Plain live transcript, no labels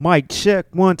Mic check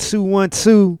 1 2 1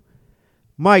 2.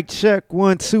 Mic check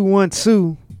 1 2 1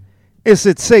 2. It's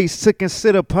a Taste to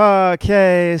Consider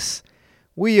podcast.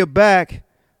 We are back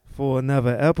for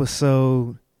another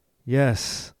episode.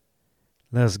 Yes,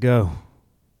 let's go.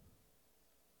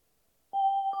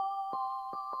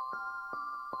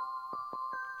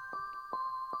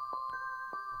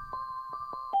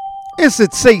 It's a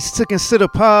Taste to Consider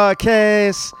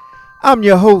podcast. I'm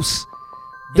your host,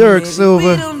 Derek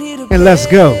Silver, and let's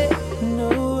go.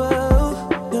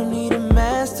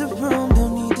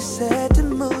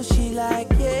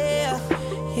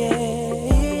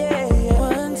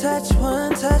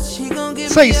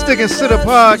 Taste to Consider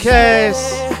podcast.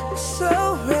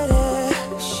 So ready,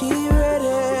 she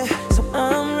ready, so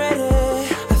I'm ready.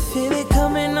 I feel it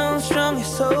coming on strong, it's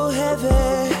so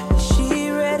heavy. She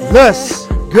ready. Let's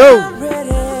go. I'm ready.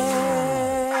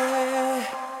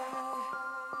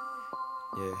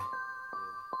 Yeah.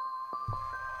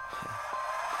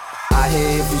 I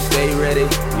hear if you stay ready,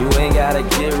 you ain't gotta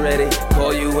get ready.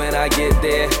 Call you when I get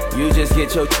there, you just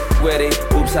get your ready.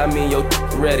 Oops, I mean your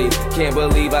ready. Can't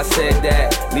believe I said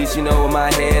that. At least you know where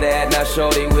my head at. Now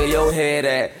shorty, where your head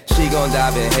at? She gon'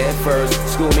 dive in head first,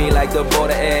 school me like the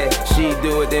border ed. She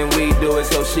do it, then we do it,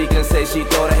 so she can say she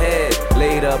thought ahead.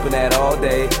 Laid up in that all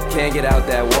day, can't get out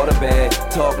that water bed.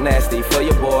 Talk nasty for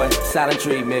your boy, silent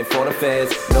treatment for the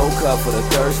feds. No cup for the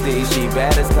thirsty, she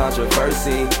bad as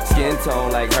controversy. Skin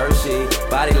tone like Hershey,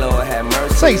 body Lord have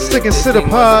mercy. Taste to Consider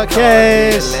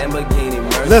podcast. Lamborghini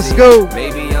Mercy. Let's go.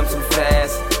 Maybe I'm too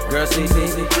fast, girl, see. We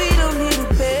don't need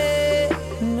a bed,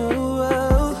 no.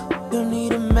 Don't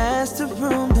need a master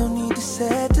room, don't need to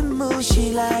set the mood.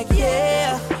 She like,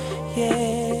 yeah.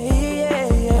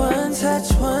 One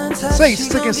touch, one touch. Taste she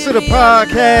to gon' Consider give me all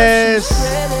the love. podcast. She's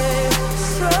ready,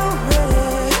 so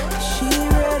ready. She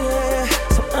ready,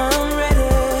 so I'm ready.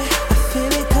 I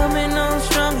feel it coming on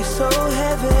strong, it's so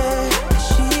heavy.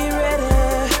 She ready,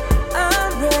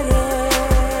 I'm ready.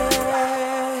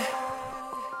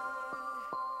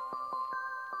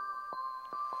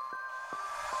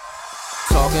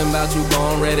 Talking about you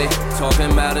born ready,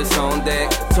 talking about it's on deck.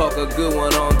 Talk a good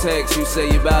one on text, you say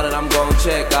you bout it, I'm gon'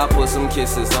 check. I'll put some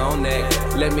kisses on neck,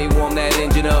 let me warm that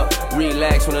engine up.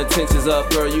 Relax when the tension's up,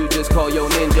 girl, you just call your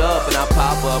ninja up. And I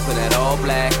pop up in that all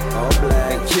black,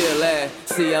 and kill that.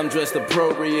 See, I'm dressed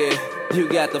appropriate, you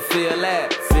got to feel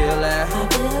that.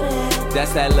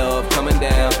 That's that love coming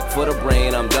down, for the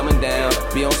brain I'm dumbing down.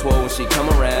 Be on swole when she come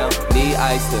around, need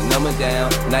ice to numb it down.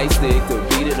 Nice stick to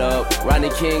beat it up, Ronnie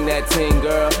King that ting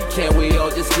girl. Can't we all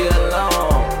just get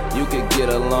along? You could get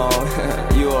along,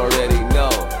 you already know.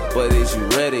 But is you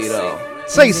ready though?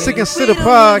 Taste to Consider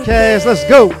podcast. Let's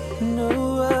go.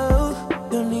 No,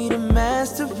 don't need a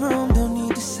master room, don't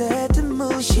need to set the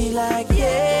mood. She like,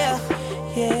 yeah.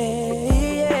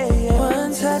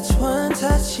 One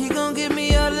touch, she gon' give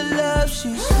me all the love.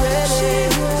 She's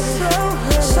ready, so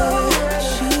ready.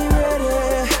 She ready,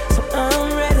 so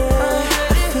I'm ready. I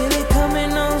feel it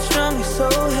coming on strong, it's so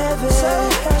heavy.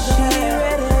 She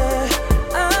ready,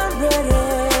 I'm ready.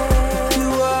 You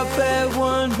up at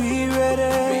one, be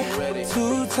ready.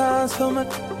 2 times for my,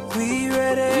 we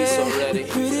ready. We so ready. The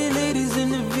pretty ladies in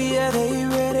the VI, they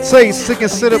ready. Taste to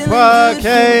Consider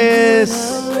podcast.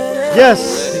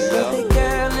 Yes. Birthday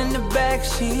girl in the back,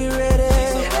 she ready.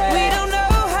 We don't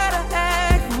know how to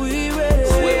act, we ready.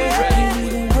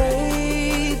 Can't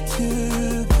wait to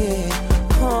get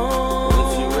home.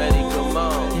 If you ready, come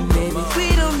on. And baby, we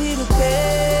don't need a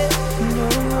bed, no.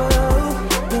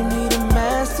 Don't need a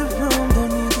master room,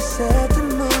 don't need to set the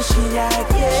mood. She like,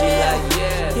 yeah.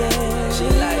 She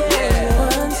like, yeah.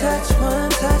 One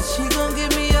touch, she gon'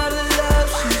 give me all the love.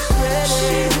 She's ready.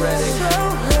 She ready.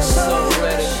 So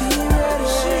ready. She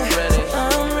ready.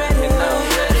 I'm ready.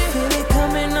 Feel it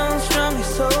coming on strong, it's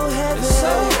so heavy.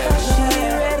 She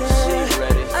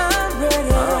ready. I'm ready.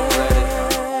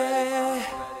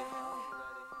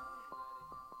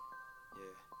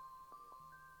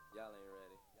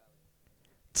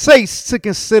 Taste to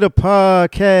Consider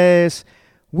podcast.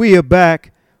 We are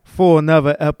back for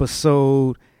another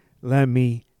episode. Let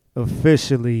me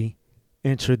officially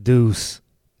introduce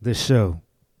the show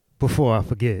before I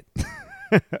forget.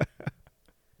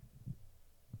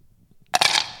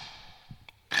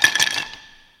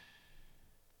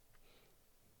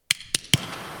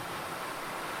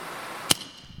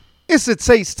 It's a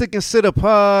Taste to Consider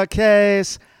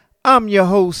podcast. I'm your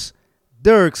host,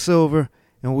 Derek Silver,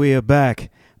 and we are back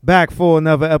for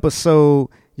another episode.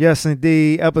 Yes,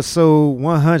 indeed, episode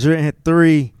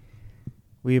 103.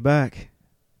 We are back.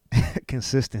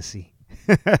 Consistency.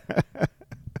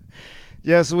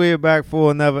 Yes, we're back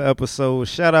for another episode.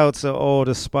 Shout out to all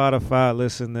the Spotify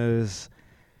listeners.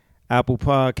 Apple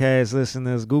Podcast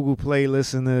listeners, Google Play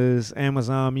listeners,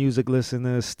 Amazon Music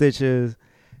listeners, Stitcher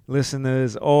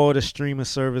listeners, all the streaming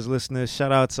service listeners.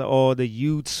 Shout out to all the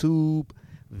YouTube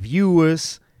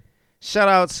viewers. Shout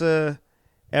out to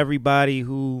everybody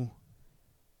who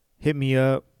hit me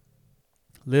up,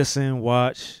 listen,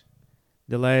 watch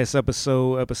the last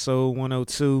episode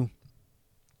 102,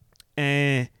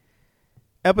 and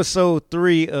episode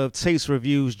 3 of Taste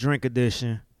Reviews Drink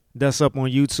Edition. That's up on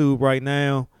YouTube right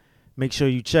now. Make sure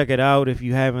you check it out if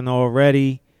you haven't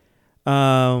already.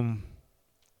 Yeah.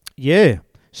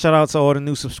 Shout out to all the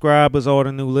new subscribers, all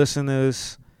the new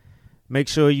listeners. Make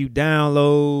sure you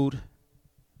download,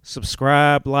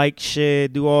 subscribe, like, share,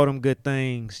 do all them good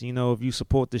things. You know, if you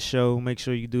support the show, make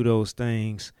sure you do those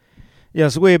things.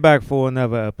 Yes, we're back for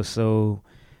another episode.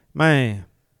 Man,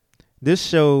 this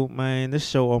show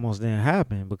almost didn't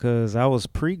happen because I was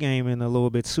pre-gaming a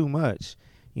little bit too much.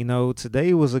 You know,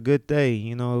 today was a good day,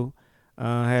 you know.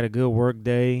 Had a good work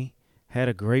day, had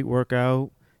a great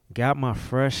workout, got my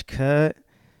fresh cut.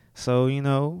 So, you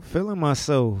know, feeling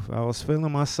myself. I was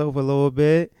feeling myself a little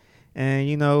bit. And,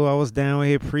 you know, I was down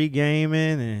here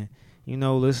pre-gaming and, you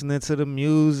know, listening to the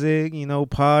music, you know,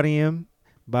 partying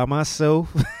by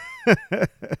myself.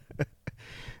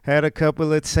 Had a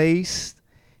couple of tastes,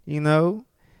 you know.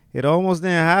 It almost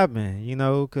didn't happen, you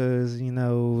know, because, you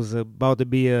know, it was about to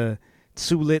be a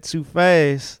too lit too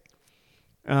fast.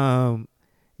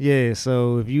 Yeah,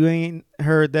 so if you ain't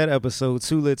heard that episode,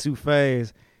 Too Lit Too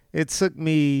Fast, it took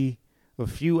me a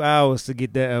few hours to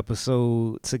get that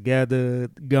episode together,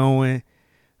 going.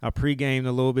 I pre-gamed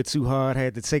a little bit too hard,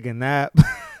 had to take a nap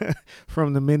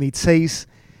from the many tastes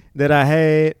that I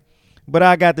had. But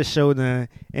I got the show done,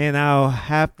 and I'll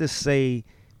have to say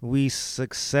we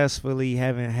successfully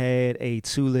haven't had a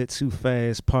Too Lit Too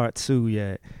Fast Part 2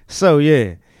 yet. So,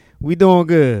 yeah, we doing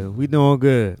good. We doing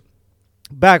good.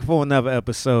 Back for another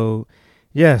episode.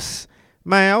 Yes.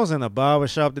 Man, I was in a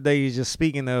barbershop today just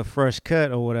speaking of fresh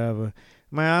cut or whatever.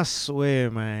 Man, I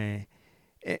swear, man,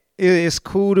 it's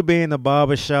cool to be in the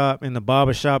barbershop, and the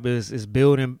barbershop is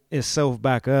building itself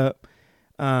back up,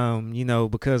 you know,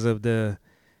 because of the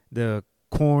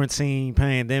quarantine,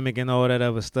 pandemic, and all that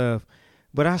other stuff.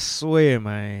 But I swear,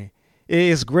 man,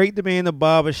 it's great to be in the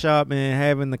barbershop and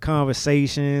having the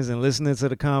conversations and listening to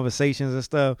the conversations and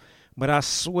stuff. But I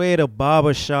swear the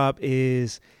barbershop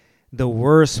is the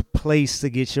worst place to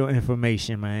get your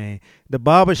information, man. The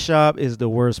barbershop is the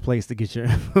worst place to get your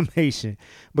information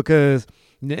because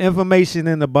the information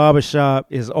in the barbershop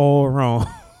is all wrong.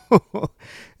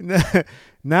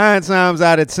 9 times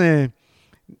out of 10,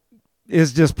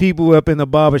 it's just people up in the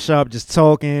barbershop just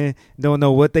talking, don't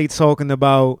know what they talking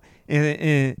about,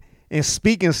 and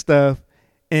speaking stuff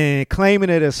and claiming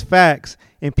it as facts,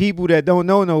 and people that don't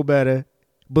know no better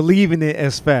believing it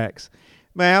as facts.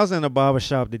 Man, I was in a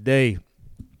barbershop today.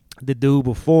 The dude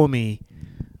before me,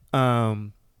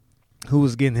 who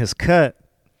was getting his cut,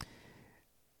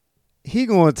 he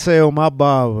gonna tell my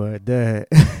barber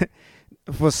that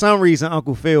for some reason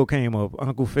Uncle Phil came up.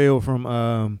 Uncle Phil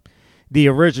from the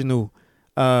original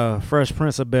Fresh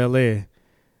Prince of Bel-Air,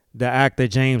 the actor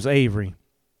James Avery.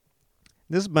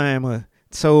 This bama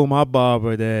told my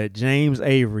barber that James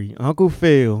Avery, Uncle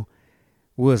Phil,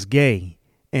 was gay,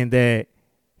 and that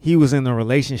he was in a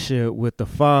relationship with the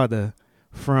father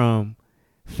from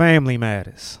Family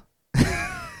Matters.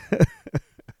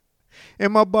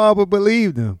 And my barber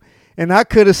believed him. And I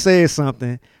could have said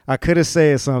something.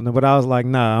 But I was like,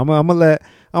 nah, I'm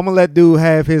gonna let dude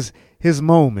have his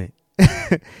moment.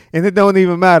 And it don't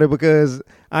even matter because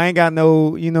I ain't got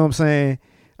no, you know what I'm saying?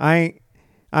 I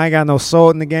ain't got no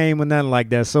salt in the game or nothing like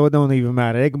that. So it don't even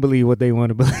matter. They can believe what they want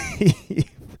to believe.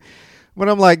 But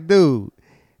I'm like, dude,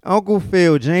 Uncle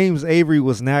Phil, James Avery,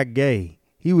 was not gay.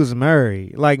 He was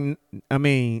married. Like, I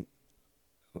mean,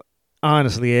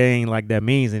 honestly, it ain't like that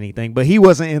means anything. But he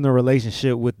wasn't in a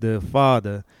relationship with the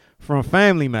father from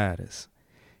Family Matters.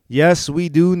 Yes, we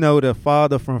do know the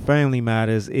father from Family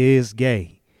Matters is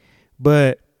gay.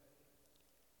 But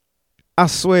I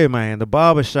swear, man, the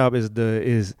barbershop is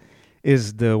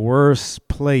the worst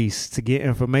place to get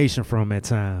information from at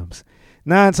times.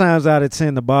 9 times out of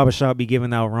 10, the barbershop be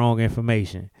giving out wrong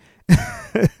information.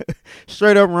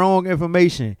 Straight up wrong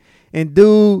information. And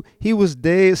dude, he was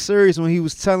dead serious when he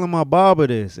was telling my barber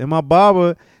this. And my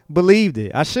barber believed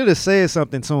it. I should have said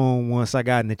something to him once I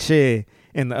got in the chair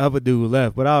and the other dude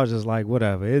left. But I was just like,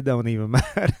 whatever. It don't even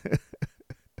matter.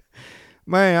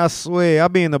 Man, I swear, I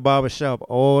be in the barbershop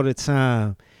all the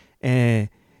time. And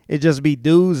it just be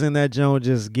dudes in that joint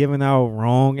just giving out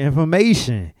wrong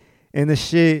information. And the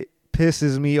shit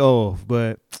pisses me off.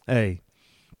 But, hey,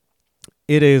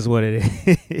 it is what it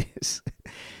is.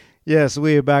 Yes,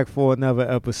 we're back for another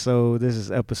episode. This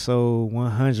is episode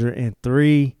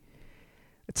 103.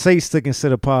 Taste to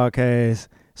Consider podcast.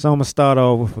 So I'm going to start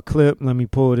off with a clip. Let me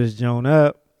pull this joint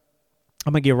up.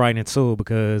 I'm going to get right into it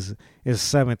because it's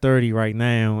 7:30 right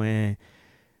now and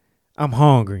I'm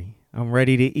hungry. I'm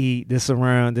ready to eat. This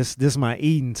is my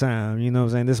eating time. You know what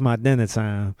I'm saying? This is my dinner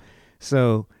time.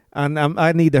 So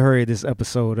I need to hurry this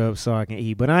episode up so I can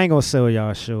eat. But I ain't going to sell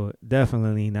y'all short.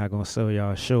 Definitely not going to sell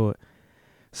y'all short.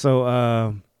 So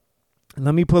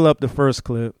let me pull up the first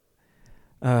clip.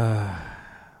 I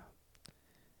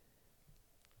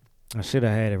should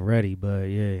have had it ready, but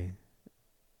yeah.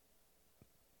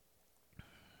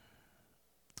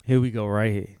 Here we go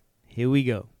right here. Here we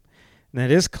go. Now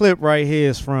this clip right here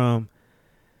is from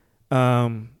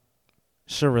Shahrazad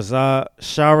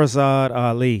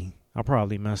Ali. I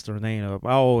probably messed her name up.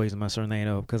 I always mess her name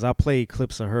up because I played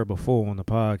clips of her before on the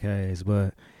podcast.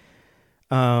 But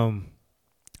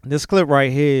this clip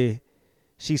right here,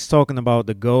 she's talking about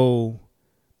the goal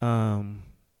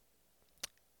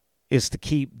is to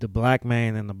keep the black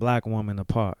man and the black woman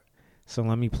apart. So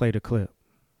let me play the clip.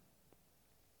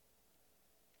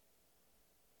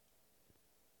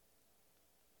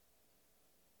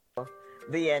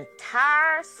 The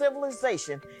entire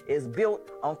civilization is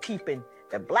built on keeping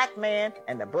the black man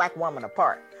and the black woman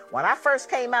apart. When I first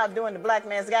came out doing the Black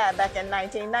Man's Guide back in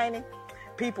 1990,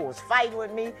 people was fighting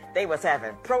with me. They was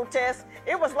having protests.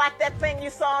 It was like that thing you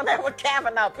saw on there with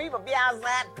Kavanaugh. People be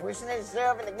outside pushing and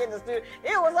shoving to get in the studio.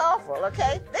 It was awful,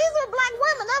 okay? These are black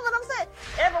women, that's what I'm saying.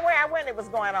 Everywhere I went, it was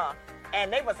going on.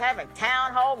 And they was having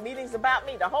town hall meetings about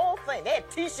me, the whole thing. They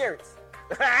had T-shirts,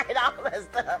 right, all that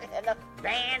stuff. And the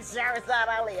band Shahrazad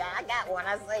Ali, I got one,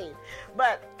 I saved.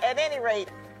 But at any rate,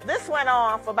 this went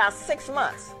on for about 6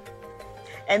 months.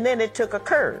 And then it took a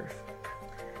curve.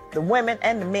 The women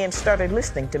and the men started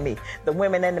listening to me. The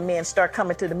women and the men start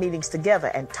coming to the meetings together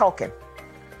and talking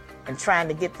and trying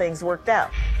to get things worked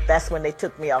out. That's when they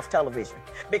took me off television.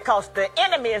 Because the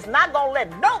enemy is not going to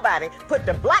let nobody put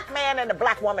the black man and the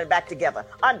black woman back together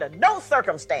under no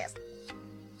circumstance.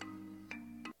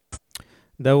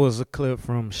 That was a clip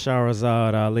from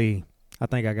Shahrazad Ali. I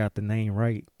think I got the name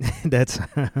right that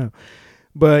time.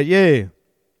 But yeah,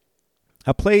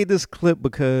 I played this clip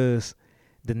because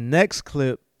the next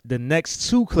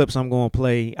two clips I'm going to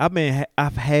play,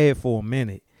 I've had for a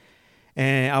minute.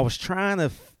 And I was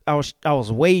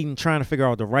waiting, trying to figure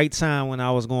out the right time when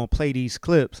I was going to play these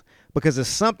clips because it's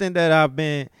something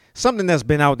that's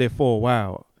been out there for a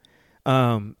while.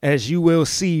 As you will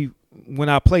see when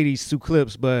I play these two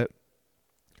clips, but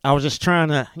I was just trying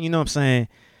to, you know what I'm saying,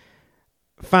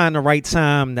 find the right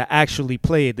time to actually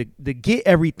play it, to get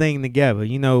everything together.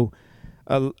 You know,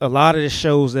 a lot of the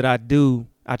shows that I do,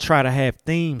 I try to have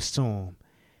themes to them.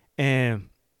 And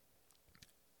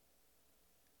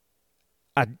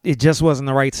it just wasn't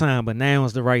the right time, but now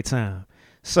is the right time.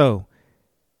 So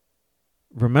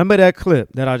remember that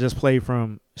clip that I just played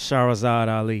from Shahrazad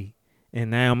Ali.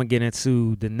 And now I'm going to get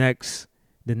into the next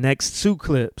two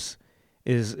clips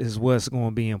is what's going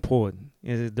to be important.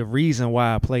 Is the reason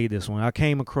why I played this one. I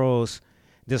came across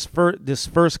this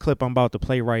first clip I'm about to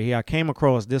play right here. I came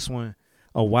across this one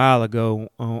a while ago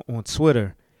on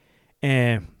Twitter,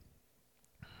 and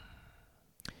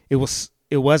it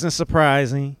wasn't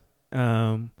surprising,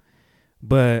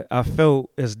 but I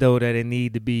felt as though that it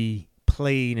needed to be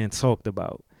played and talked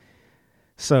about.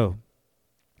 So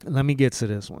let me get to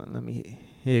this one.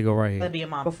 Here you go right here. I'll be a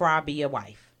mom before I be a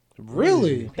wife.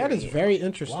 Really? That is very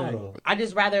interesting. Wow. I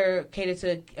just rather cater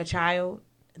to a child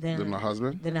than a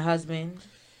husband.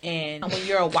 And when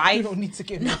you're a wife, You don't need to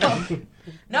get no, married.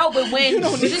 no. But when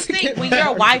you just think when you're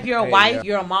a wife, you're a wife.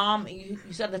 You're a mom. You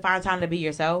still have to find time to be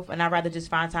yourself. And I'd rather just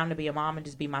find time to be a mom and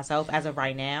just be myself as of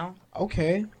right now.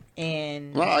 Okay.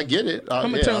 And Well, I get it. I'm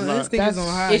I'm not, instinct is on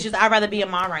high. it's just I'd rather be a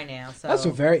mom right now. So That's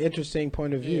a very interesting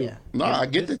point of view. Yeah. no, I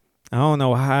get it. I don't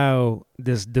know how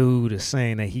this dude is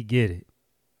saying that he get it.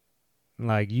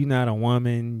 Like, you not a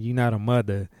woman, you not a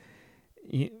mother.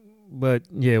 But,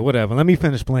 yeah, whatever. Let me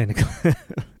finish playing the clip.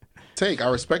 I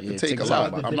respect the take a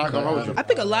lot. I'm not going to hold you. I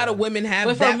think a lot of women have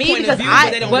But that for me, point because of view,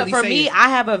 but they don't but really for say me, it. I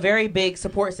have a very big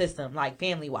support system, like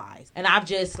family wise, and I've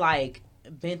just like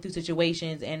been through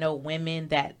situations and know women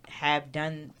that have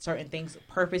done certain things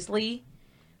purposely,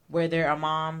 where they're a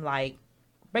mom, like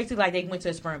basically like they went to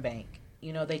a sperm bank,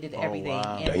 you know, they did everything,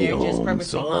 and they're just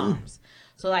purposely moms.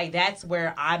 So like that's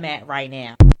where I'm at right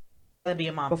now. I'll be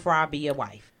a mom before I be a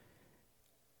wife.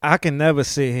 I can never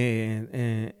sit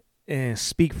here and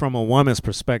speak from a woman's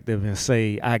perspective and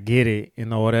say I get it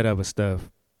and all that other stuff.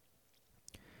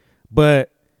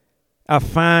 But I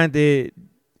find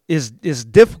it's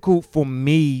difficult for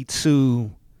me to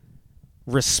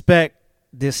respect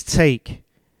this take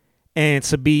and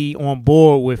to be on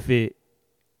board with it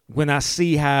when I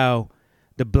see how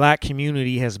the black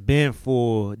community has been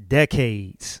for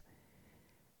decades.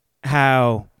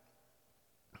 How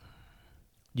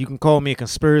you can call me a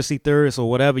conspiracy theorist or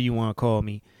whatever you want to call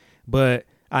me, but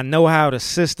I know how the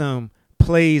system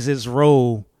plays its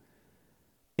role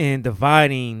in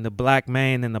dividing the black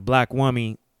man and the black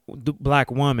woman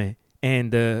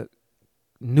and the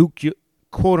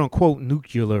quote unquote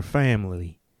nuclear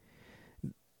family.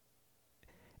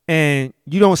 And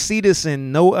you don't see this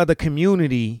in no other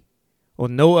community or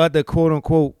no other quote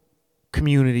unquote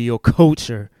community or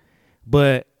culture,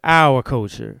 but our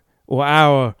culture or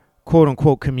our quote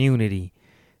unquote community,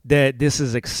 that this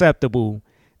is acceptable,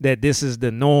 that this is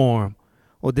the norm,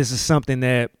 or this is something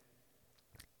that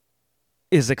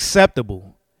is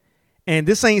acceptable. And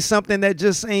this ain't something that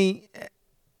just ain't.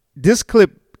 This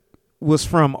clip was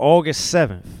from August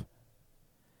 7th.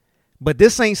 But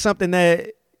this ain't something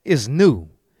that is new.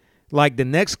 Like the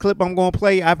next clip I'm going to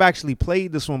play, I've actually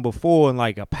played this one before in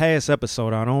like a past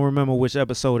episode. I don't remember which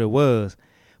episode it was.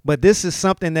 But this is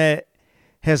something that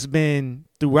has been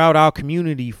throughout our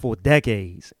community for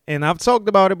decades. And I've talked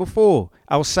about it before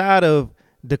outside of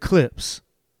the clips.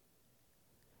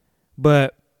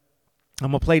 But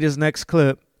I'm going to play this next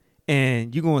clip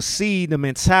and you're going to see the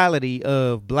mentality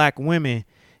of black women,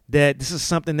 that this is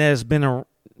something that has been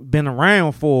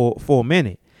around for a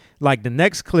minute. Like the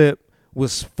next clip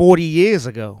was 40 years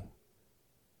ago.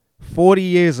 40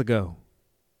 years ago.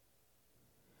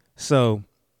 So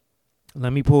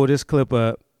let me pull this clip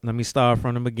up. Let me start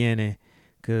from the beginning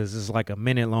because it's like a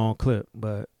minute long clip,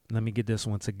 but let me get this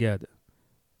one together.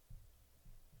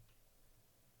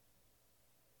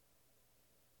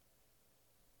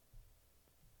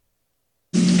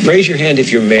 Raise your hand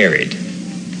if you're married.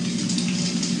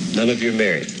 None of you are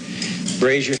married.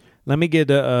 Raise your... Let me get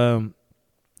the,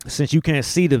 since you can't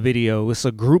see the video, it's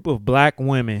a group of black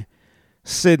women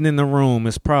sitting in the room.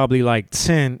 It's probably like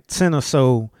 10 or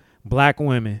so black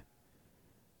women.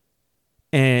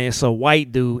 And it's a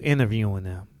white dude interviewing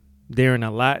them. They're in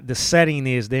the setting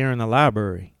is they're in the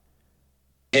library.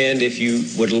 And if you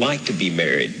would like to be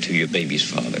married to your baby's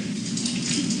father.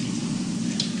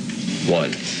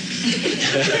 One.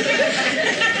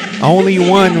 Only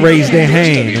one raised their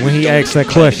hand when he asked that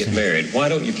question. Get married. Why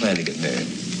don't you plan to get married?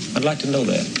 I'd like to know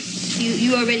that.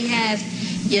 You already have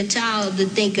your child to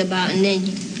think about, and then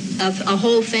a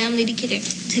whole family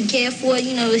to care for.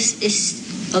 You know,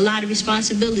 it's a lot of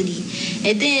responsibility,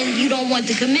 and then you don't want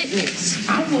the commitments.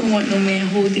 I wouldn't want no man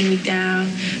holding me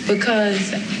down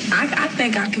because I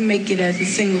think I can make it as a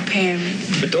single parent.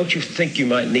 But don't you think you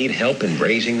might need help in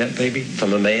raising that baby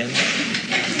from a man?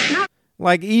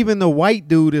 Like, even the white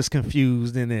dude is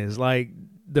confused in this. Like,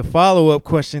 the follow-up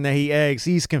question that he asks,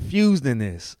 he's confused in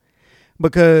this.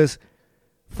 Because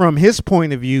from his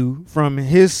point of view, from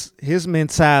his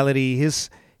mentality, his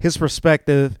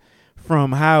perspective,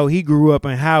 from how he grew up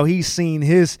and how he's seen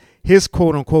his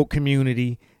quote-unquote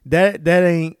community, that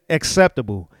ain't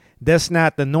acceptable. That's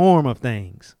not the norm of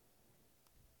things.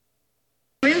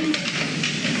 Really?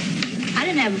 I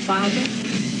didn't have a father.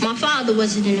 My father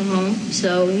wasn't in the home,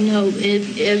 so, you know,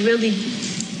 it really,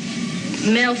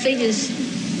 male figures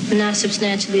are not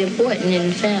substantially important in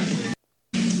the family.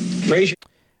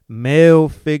 Male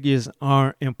figures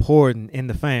aren't important in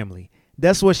the family.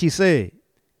 That's what she said.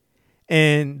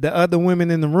 And the other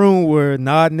women in the room were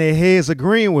nodding their heads,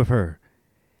 agreeing with her.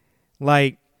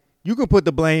 Like, you can put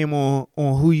the blame on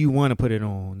who you want to put it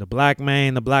on. The black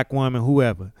man, the black woman,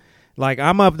 whoever. Like,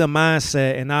 I'm of the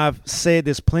mindset, and I've said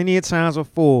this plenty of times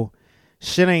before,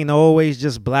 shit ain't always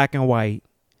just black and white.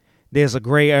 There's a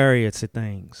gray area to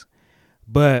things.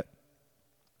 But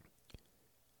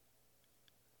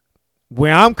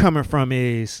where I'm coming from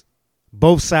is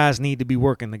both sides need to be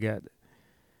working together.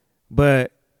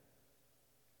 But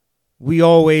we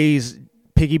always,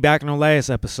 piggybacking on last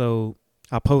episode,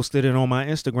 I posted it on my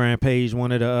Instagram page,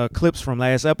 one of the clips from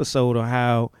last episode of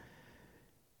how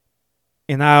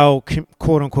in our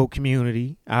quote-unquote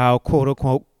community, our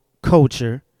quote-unquote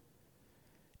culture,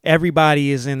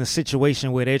 everybody is in a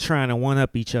situation where they're trying to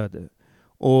one-up each other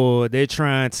or they're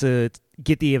trying to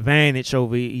get the advantage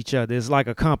over each other. It's like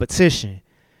a competition.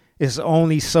 It's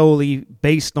only solely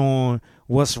based on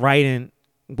what's right and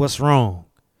what's wrong.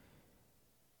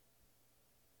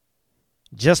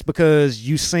 Just because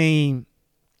you seen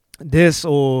this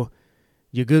or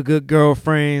your good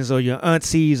girlfriends or your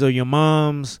aunties or your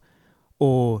moms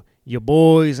or your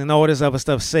boys and all this other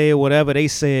stuff said whatever they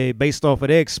said based off of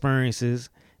their experiences,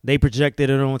 they projected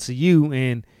it onto you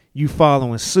and you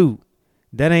following suit.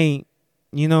 That ain't,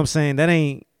 you know what I'm saying? That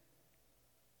ain't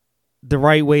the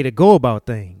right way to go about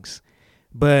things.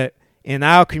 But in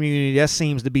our community, that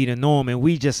seems to be the norm, and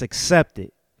we just accept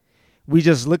it. We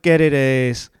just look at it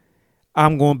as,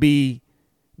 I'm going to be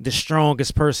the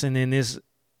strongest person in this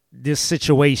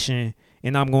situation,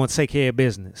 and I'm going to take care of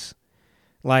business.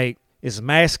 Like, it's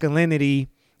masculinity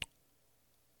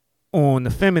on the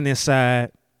feminine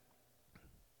side,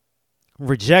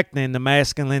 rejecting the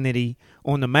masculinity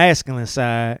on the masculine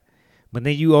side, but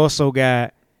then you also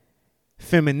got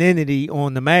femininity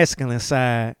on the masculine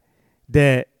side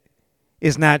that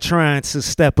is not trying to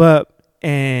step up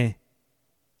and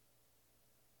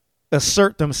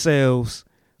assert themselves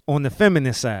on the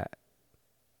feminine side.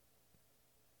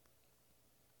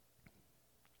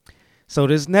 So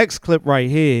this next clip right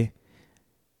here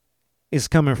is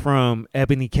coming from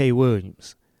Ebony K.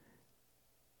 Williams.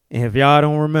 And if y'all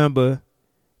don't remember,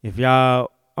 if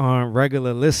y'all aren't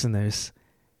regular listeners,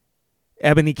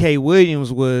 Ebony K.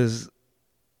 Williams was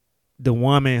the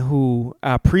woman who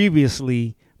I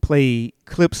previously played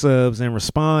clips of and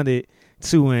responded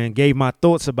to and gave my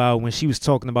thoughts about when she was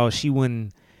talking about she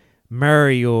wouldn't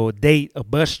marry or date a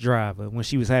bus driver when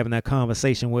she was having that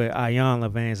conversation with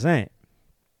Iyanla Vanzant.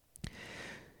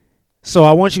 So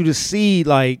I want you to see,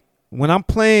 like, when I'm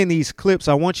playing these clips,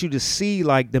 I want you to see,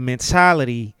 like, the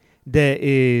mentality that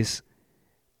is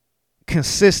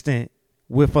consistent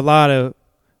with a lot of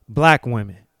black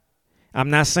women.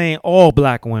 I'm not saying all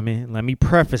black women. Let me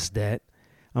preface that.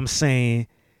 I'm saying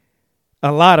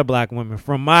a lot of black women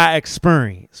from my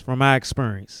experience.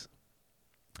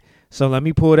 So let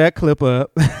me pull that clip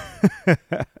up.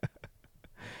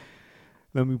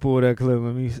 Let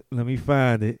me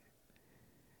find it.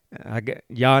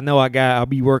 I'll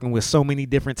be working with so many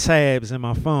different tabs in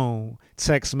my phone: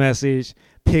 text message,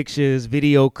 pictures,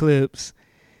 video clips,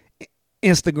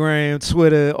 Instagram,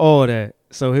 Twitter, all that.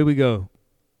 So here we go.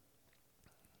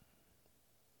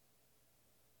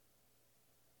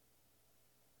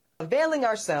 Availing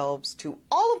ourselves to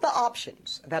all of the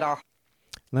options that are.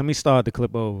 Let me start the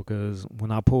clip over, because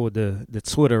when I pulled the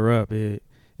Twitter up, it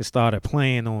started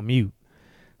playing on mute.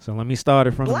 So let me start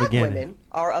it from the beginning. Black women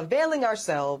are availing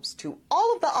ourselves to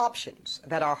all of the options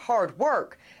that our hard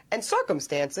work and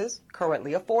circumstances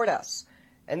currently afford us.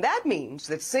 And that means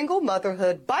that single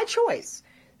motherhood by choice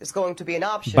is going to be an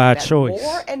option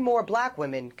more and more black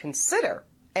women consider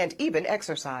and even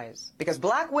exercise. Because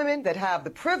black women that have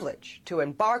the privilege to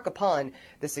embark upon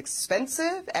this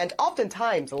expensive and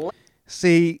oftentimes...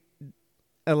 See,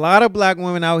 a lot of black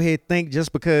women out here think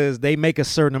just because they make a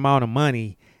certain amount of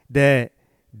money that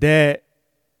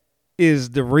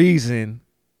is the reason,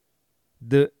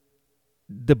 the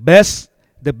best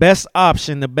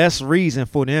option, the best reason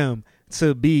for them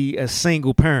to be a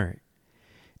single parent.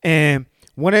 And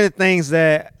one of the things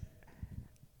that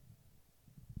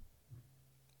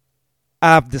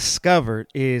I've discovered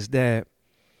is that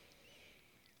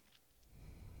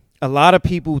a lot of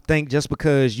people think just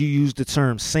because you use the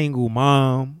term single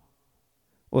mom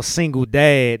or single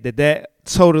dad that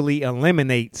totally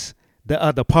eliminates the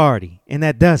other party, and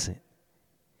that doesn't.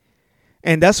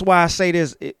 And that's why I say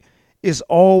this: it's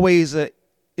always a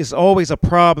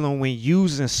problem when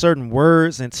using certain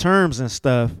words and terms and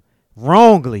stuff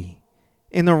wrongly,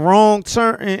 in the wrong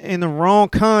term, in the wrong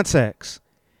context,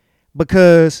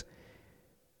 because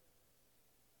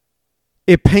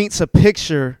it paints a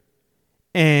picture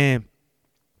and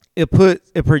it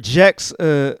projects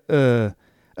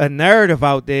a narrative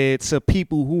out there to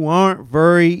people who aren't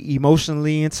very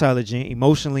emotionally intelligent,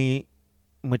 emotionally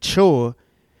mature,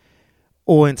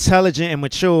 or intelligent and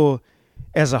mature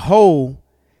as a whole,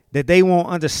 that they won't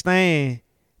understand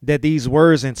that these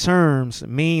words and terms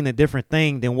mean a different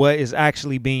thing than what is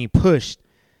actually being pushed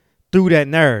through that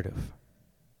narrative.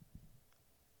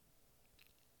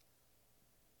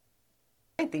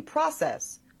 The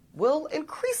process will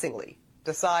increasingly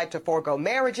decide to forego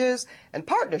marriages and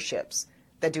partnerships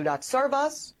that do not serve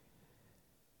us.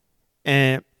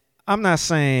 And I'm not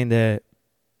saying that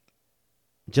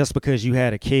just because you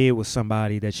had a kid with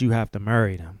somebody that you have to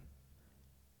marry them.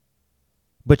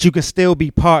 But you can still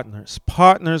be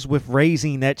partners with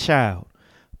raising that child.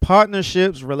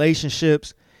 Partnerships,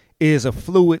 relationships is a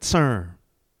fluid term.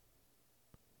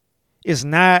 It's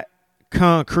not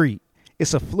concrete.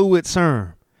 It's a fluid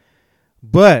term.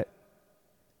 But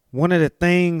one of the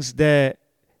things that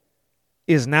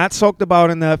is not talked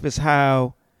about enough is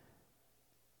how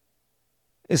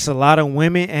it's a lot of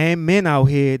women and men out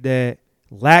here that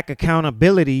lack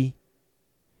accountability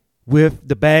with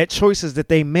the bad choices that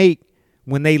they make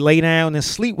when they lay down and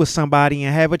sleep with somebody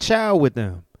and have a child with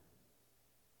them.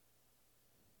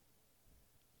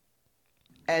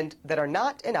 and that are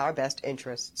not in our best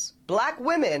interests. Black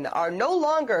women are no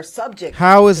longer subject.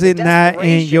 How is it not in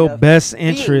desperation your of best being-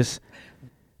 interest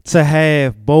to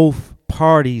have both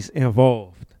parties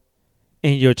involved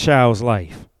in your child's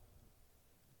life?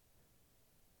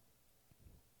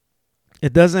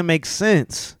 It doesn't make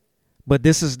sense, but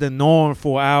this is the norm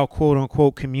for our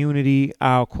quote-unquote community,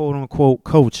 our quote-unquote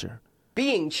culture.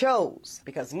 being chose,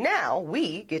 because now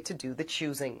we get to do the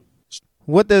choosing.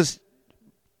 What does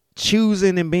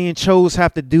choosing and being chose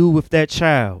have to do with that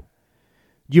child?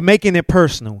 You're making it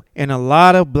personal, and a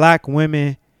lot of black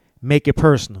women make it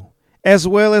personal, as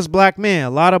well as black men. A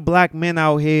lot of black men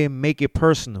out here make it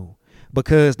personal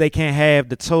because they can't have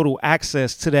the total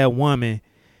access to that woman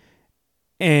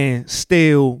and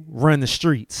still run the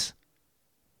streets.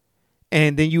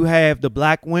 And then you have the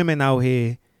black women out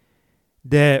here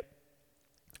that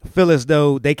feel as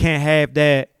though they can't have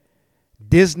that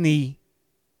Disney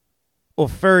or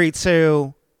fairy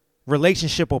tale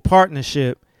relationship or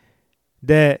partnership,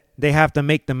 that they have to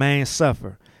make the man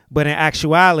suffer. But in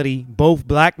actuality, both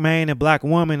black man and black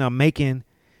woman are making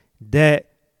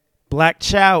that black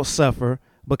child suffer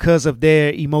because of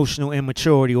their emotional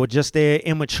immaturity or just their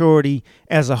immaturity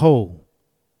as a whole.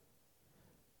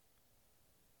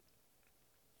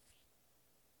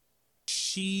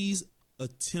 She's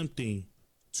attempting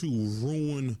to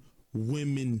ruin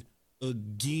women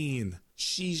again.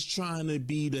 She's trying to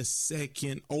be the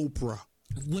second Oprah.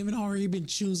 Women already been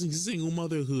choosing single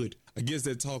motherhood. I guess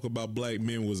that talk about black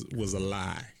men was a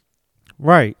lie.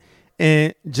 Right.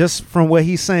 And just from what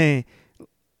he's saying,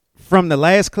 from the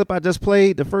last clip I just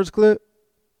played, the first clip,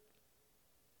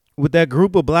 with that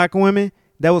group of black women,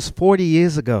 that was 40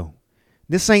 years ago.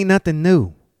 This ain't nothing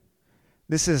new.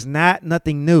 This is not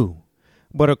nothing new.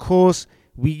 But of course,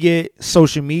 we get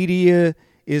social media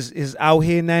is out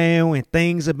here now, and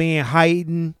things are being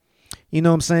heightened. You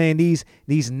know what I'm saying?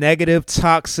 These negative,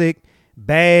 toxic,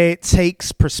 bad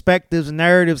takes, perspectives,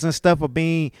 narratives, and stuff are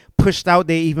being pushed out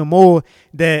there even more,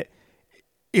 that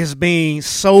is being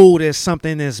sold as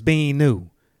something that's being new.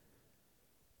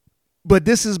 But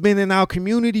this has been in our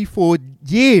community for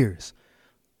years,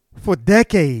 for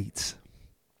decades.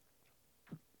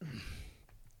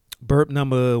 Burp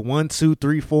number 1, 2,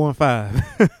 3, 4, and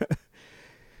 5.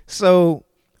 So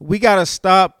we got to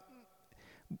stop.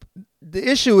 The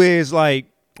issue is, like,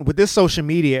 with this social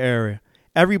media era,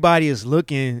 everybody is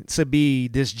looking to be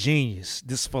this genius,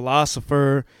 this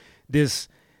philosopher, this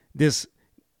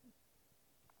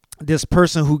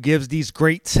person who gives these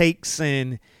great takes,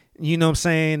 and you know what I'm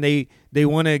saying, they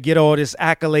want to get all this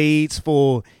accolades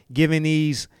for giving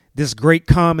this great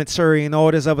commentary and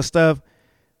all this other stuff.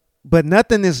 But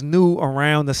nothing is new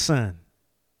around the sun.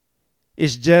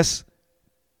 It's just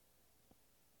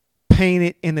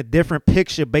painted in a different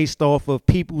picture based off of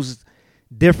people's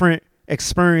different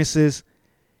experiences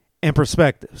and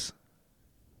perspectives.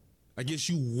 I guess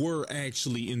you were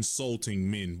actually insulting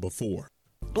men before.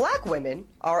 Black women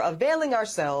are availing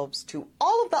ourselves to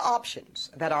all of the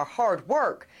options that our hard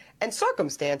work and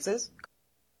circumstances.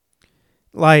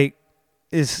 Like,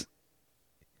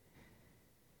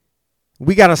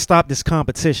 we got to stop this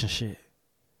competition shit.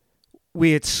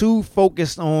 We're too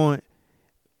focused on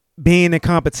being in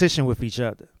competition with each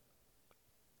other.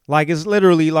 Like, it's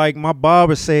literally like my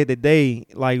barber said today,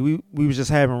 like we was just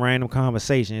having random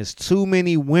conversation. It's too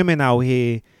many women out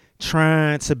here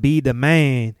trying to be the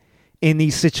man in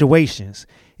these situations.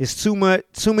 It's too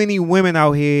many women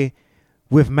out here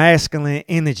with masculine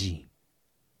energy.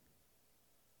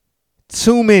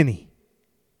 Too many.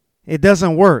 It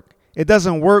doesn't work. It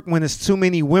doesn't work when it's too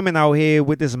many women out here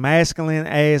with this masculine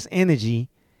ass energy,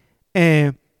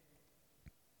 and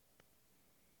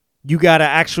you got an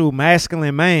actual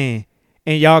masculine man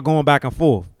and y'all going back and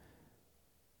forth.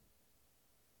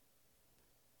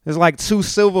 It's like two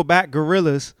silverback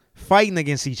gorillas fighting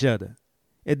against each other.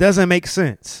 It doesn't make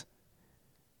sense.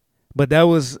 But that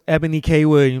was Ebony K.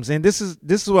 Williams, and this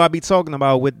is what I be talking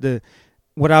about with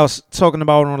what I was talking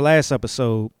about on the last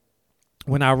episode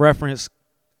when I referenced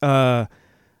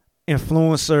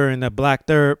influencer and the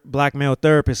black male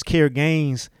therapist Keir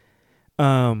Gaines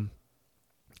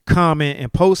comment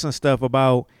and post and stuff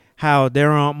about how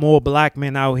there aren't more black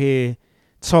men out here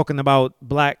talking about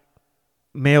black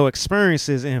male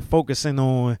experiences and focusing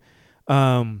on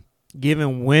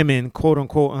giving women quote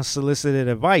unquote unsolicited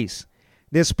advice.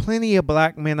 There's plenty of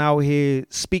black men out here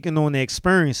speaking on their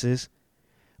experiences,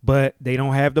 but they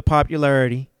don't have the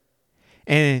popularity,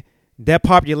 and that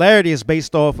popularity is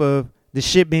based off of the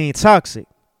shit being toxic.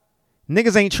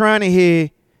 Niggas ain't trying to hear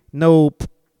no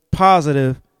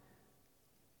positive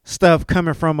stuff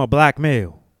coming from a black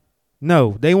male.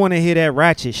 No, they want to hear that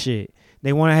ratchet shit.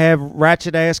 They want to have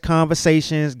ratchet ass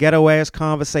conversations, ghetto ass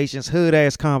conversations, hood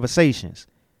ass conversations.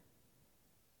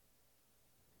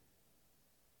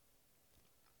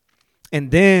 And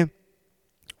then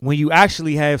when you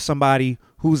actually have somebody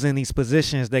who's in these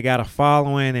positions that got a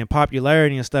following and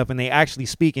popularity and stuff, and they actually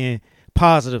speaking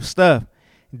positive stuff,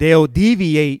 they'll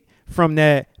deviate from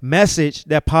that message,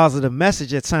 that positive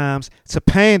message at times, to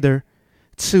pander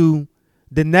to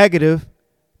the negative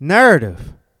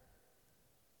narrative.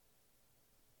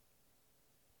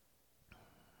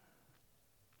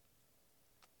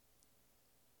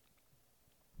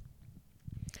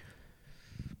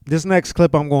 This next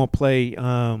clip I'm going to play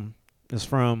is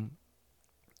from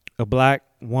a black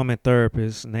woman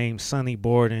therapist named Sunny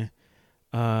Borden.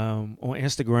 On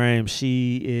Instagram,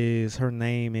 her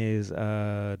name is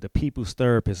the People's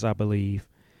Therapist, I believe.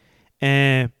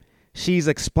 And she's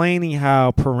explaining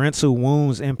how parental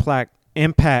wounds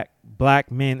impact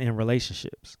black men in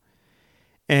relationships.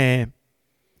 And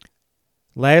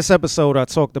last episode, I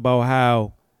talked about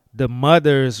how the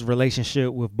mother's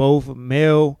relationship with both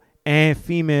male and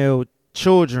female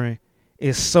children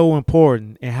is so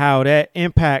important, and how that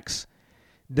impacts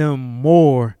them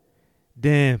more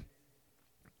than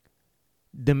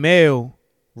the male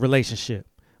relationship.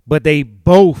 But they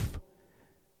both,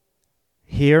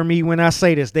 hear me when I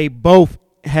say this, they both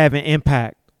have an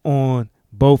impact on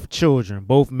both children,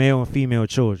 both male and female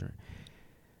children.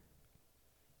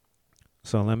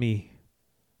 So let me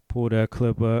pull that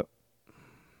clip up.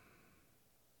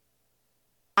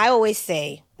 I always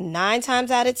say 9 times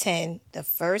out of 10, the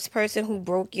first person who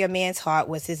broke your man's heart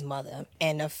was his mother.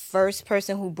 And the first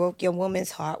person who broke your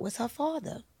woman's heart was her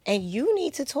father. And you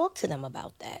need to talk to them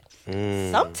about that.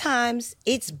 Sometimes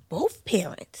it's both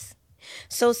parents.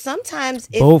 So sometimes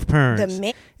it's both parents.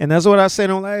 And that's what I said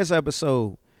on last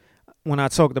episode when I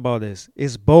talked about this.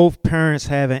 It's both parents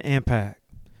have an impact.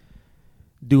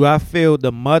 Do I feel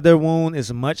the mother wound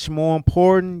is much more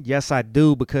important? Yes, I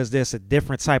do, because there's a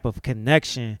different type of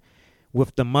connection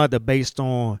with the mother based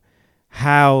on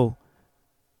how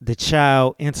the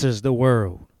child enters the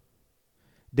world.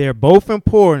 They're both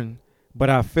important, but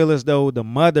I feel as though the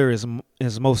mother is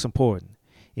most important.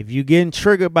 If you're getting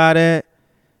triggered by that,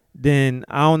 then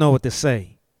I don't know what to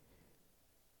say.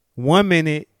 1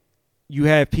 minute, you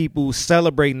have people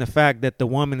celebrating the fact that the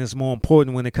woman is more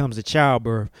important when it comes to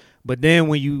childbirth. But then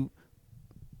when you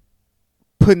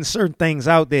putting certain things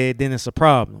out there, then it's a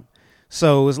problem.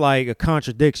 So it's like a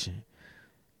contradiction.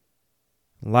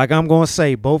 Like I'm going to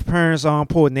say, both parents are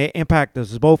important. Their impact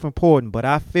is both important. But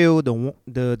I feel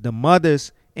the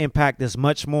mother's impact is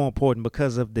much more important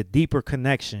because of the deeper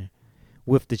connection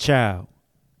with the child.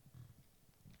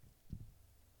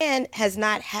 Man has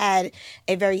not had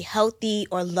a very healthy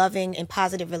or loving and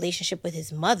positive relationship with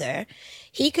his mother.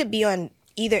 He could be on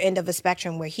either end of a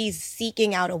spectrum where he's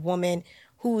seeking out a woman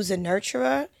who's a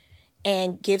nurturer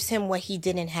and gives him what he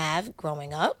didn't have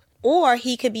growing up. Or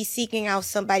he could be seeking out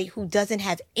somebody who doesn't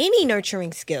have any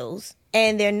nurturing skills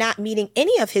and they're not meeting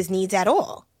any of his needs at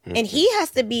all. Mm-hmm. And he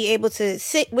has to be able to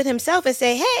sit with himself and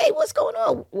say, hey, what's going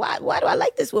on? Why do I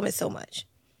like this woman so much?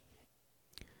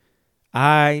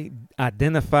 I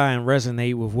identify and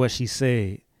resonate with what she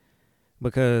said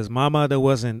because my mother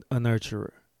wasn't a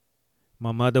nurturer.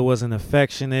 My mother wasn't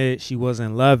affectionate. She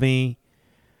wasn't loving.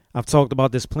 I've talked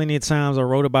about this plenty of times. I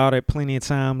wrote about it plenty of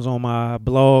times on my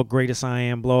blog,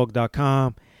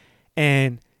 greatestiamblog.com.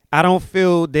 And I don't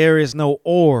feel there is no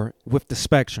or with the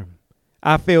spectrum.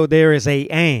 I feel there is a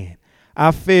and.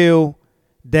 I feel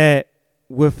that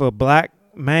with a black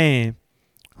man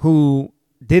who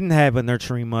didn't have a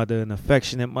nurturing mother, an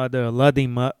affectionate mother,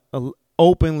 a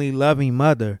openly loving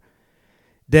mother,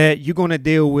 that you're going to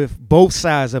deal with both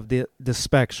sides of the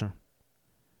spectrum.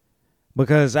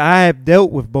 Because I have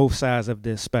dealt with both sides of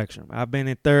this spectrum. I've been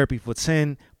in therapy for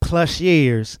 10 plus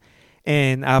years,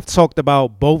 and I've talked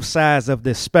about both sides of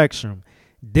this spectrum,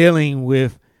 dealing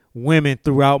with women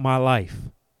throughout my life.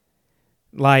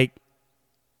 Like,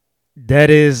 that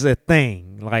is a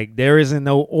thing. Like, there isn't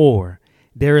no or.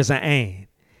 There is an and.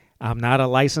 I'm not a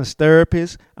licensed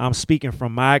therapist. I'm speaking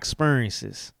from my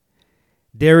experiences.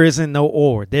 There isn't no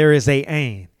or. There is a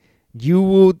and. You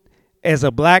will, as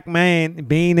a black man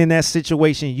being in that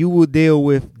situation, you will deal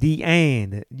with the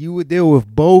and. You will deal with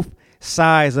both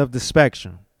sides of the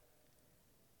spectrum.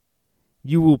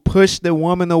 You will push the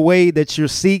woman away that you're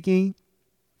seeking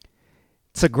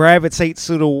to gravitate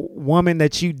to the woman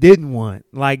that you didn't want.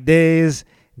 Like there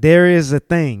is a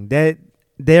thing that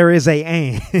there is a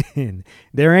and.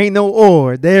 There ain't no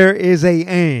or. There is a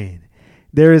and.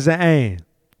 There is an and.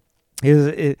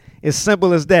 It's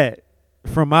simple as that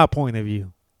from my point of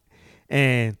view.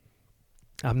 And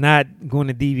I'm not going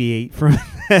to deviate from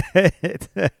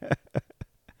that.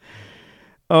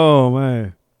 Oh,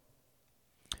 man.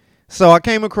 So I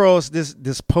came across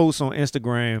this post on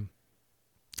Instagram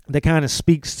that kind of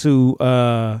speaks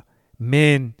to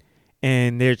men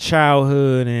and their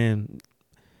childhood and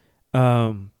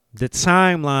the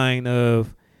timeline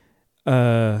of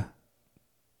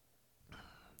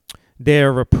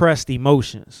their repressed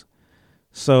emotions.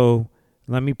 So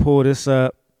let me pull this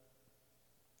up.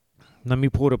 Let me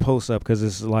pull the post up because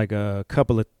it's like a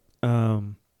couple of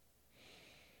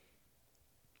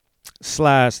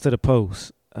slides to the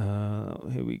post.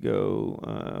 Here we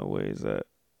go. Where is that?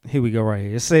 Here we go right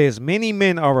here. It says, many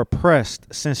men are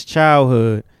repressed since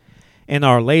childhood and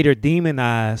are later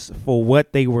demonized for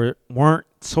what they weren't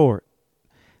taught.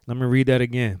 Let me read that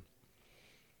again.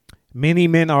 Many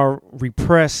men are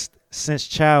repressed since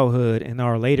childhood and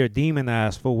are later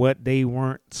demonized for what they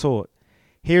weren't taught.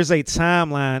 Here's a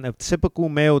timeline of typical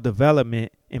male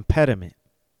development impediment.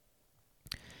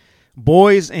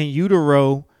 Boys in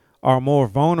utero are more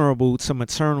vulnerable to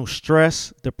maternal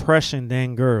stress, depression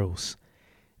than girls.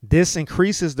 This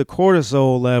increases the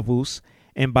cortisol levels,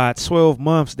 and by 12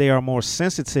 months, they are more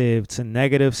sensitive to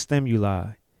negative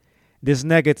stimuli. This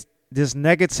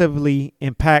negatively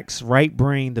impacts right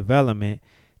brain development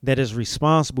that is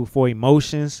responsible for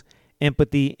emotions,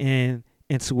 empathy, and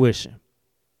intuition.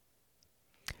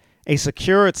 A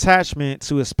secure attachment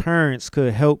to his parents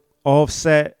could help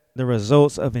offset the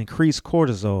results of increased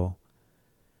cortisol.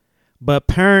 But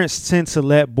parents tend to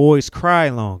let boys cry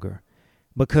longer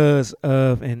because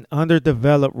of an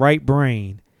underdeveloped right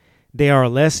brain. They are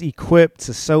less equipped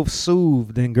to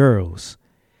self-soothe than girls.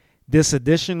 This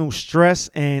additional stress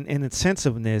and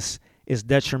inattentiveness is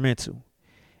detrimental.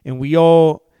 And we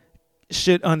all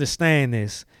should understand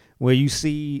this, where you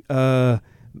see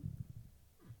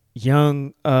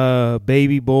young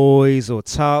baby boys or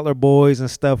toddler boys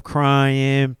and stuff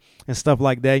crying and stuff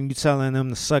like that, and you telling them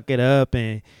to suck it up,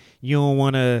 and you don't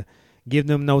want to give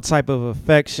them no type of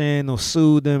affection or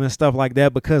soothe them and stuff like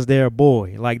that because they're a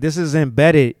boy. Like, this is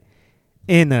embedded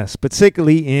in us,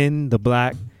 particularly in the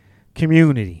black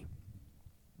community.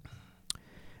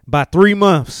 By 3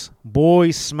 months,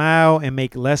 boys smile and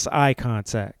make less eye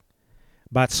contact.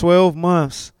 By 12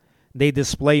 months, they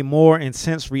display more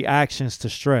intense reactions to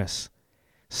stress.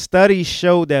 Studies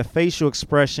show that facial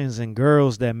expressions in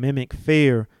girls that mimic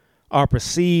fear are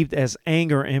perceived as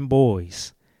anger in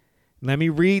boys. Let me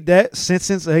read that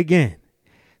sentence again.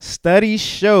 Studies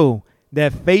show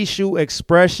that facial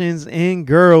expressions in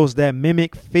girls that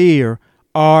mimic fear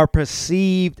are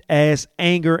perceived as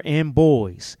anger in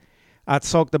boys. I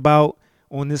talked about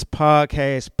on this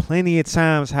podcast plenty of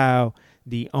times how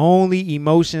the only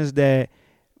emotions that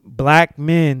black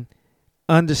men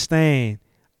understand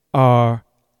are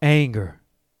anger.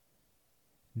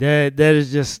 That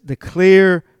is just the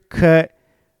clear cut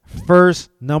first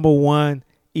number one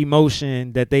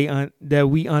emotion that that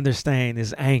we understand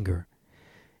is anger.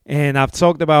 And I've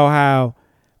talked about how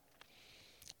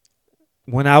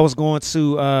when I was going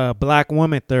to a black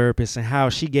woman therapist and how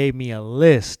she gave me a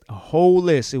list, a whole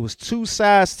list. It was 2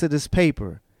 sides to this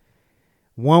paper.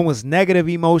 One was negative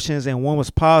emotions and one was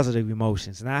positive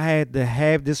emotions. And I had to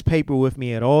have this paper with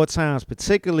me at all times,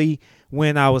 particularly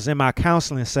when I was in my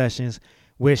counseling sessions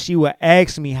where she would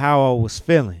ask me how I was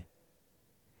feeling.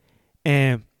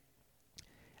 And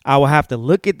I would have to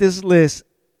look at this list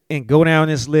and go down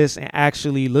this list and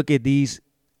actually look at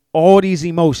all these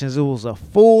emotions. It was a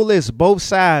full list, both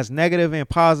sides, negative and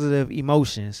positive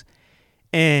emotions,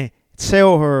 and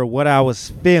tell her what I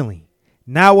was feeling.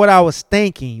 Not what I was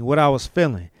thinking, what I was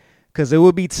feeling. Because there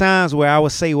would be times where I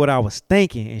would say what I was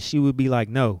thinking, and she would be like,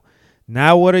 no,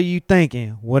 now what are you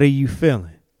thinking? What are you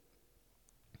feeling?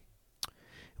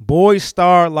 Boys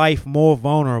start life more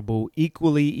vulnerable,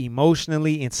 equally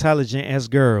emotionally intelligent as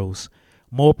girls,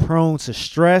 more prone to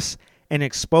stress, and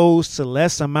exposed to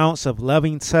less amounts of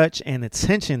loving touch and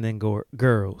attention than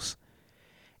girls.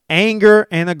 Anger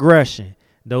and aggression.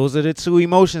 Those are the 2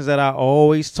 emotions that I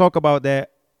always talk about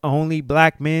that only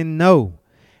black men know.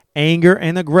 Anger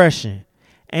and aggression.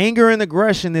 Anger and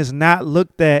aggression is not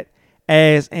looked at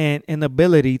as an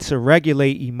inability to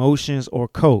regulate emotions or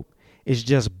cope. It's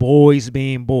just boys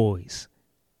being boys.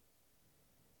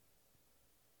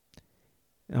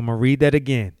 I'm going to read that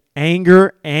again.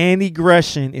 Anger and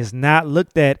aggression is not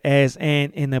looked at as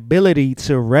an inability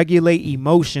to regulate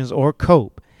emotions or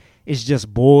cope. It's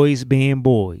just boys being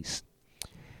boys.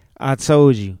 I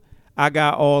told you, I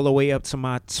got all the way up to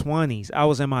my 20s. I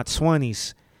was in my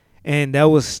 20s, and that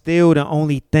was still the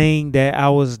only thing that I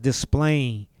was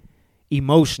displaying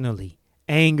emotionally,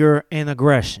 anger and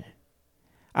aggression.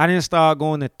 I didn't start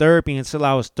going to therapy until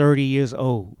I was 30 years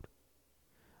old.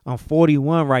 I'm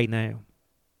 41 right now.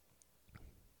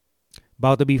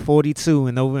 About to be 42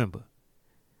 in November.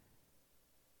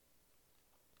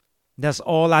 That's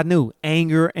all I knew.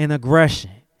 Anger and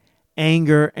aggression.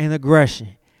 Anger and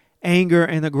aggression. Anger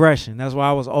and aggression. That's why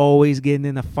I was always getting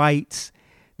into fights.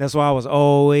 That's why I was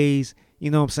always,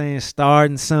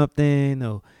 starting something.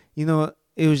 Or,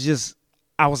 it was just,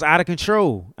 I was out of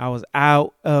control. I was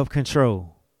out of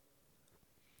control.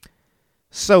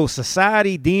 So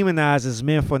society demonizes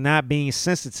men for not being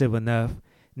sensitive enough,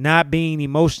 not being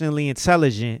emotionally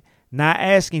intelligent, not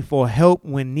asking for help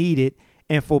when needed,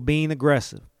 and for being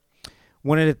aggressive.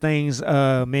 One of the things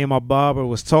me and my barber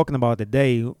was talking about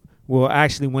today, well,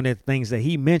 actually one of the things that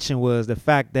he mentioned was the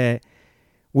fact that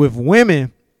with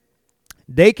women,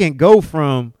 they can go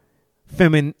from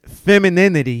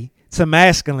femininity to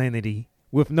masculinity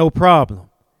with no problem.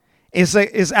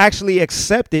 It's actually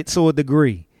accepted to a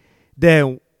degree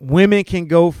that women can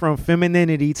go from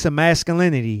femininity to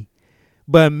masculinity,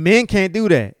 but men can't do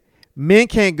that. Men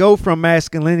can't go from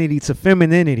masculinity to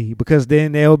femininity because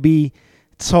then they'll be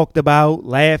talked about,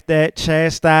 laughed at,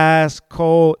 chastised,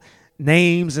 called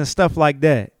names and stuff like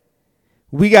that.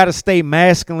 We got to stay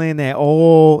masculine at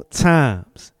all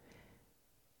times.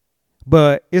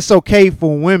 But it's okay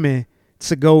for women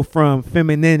to go from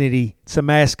femininity to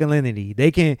masculinity.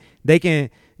 They can,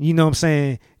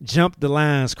 jump the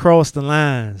lines, cross the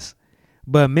lines.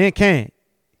 But men can't.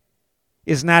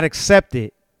 It's not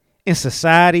accepted in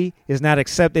society. It's not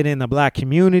accepted in the black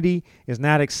community. It's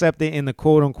not accepted in the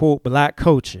quote unquote black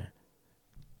culture.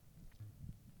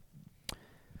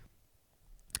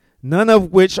 None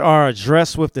of which are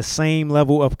addressed with the same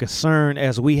level of concern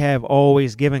as we have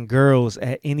always given girls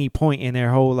at any point in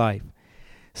their whole life.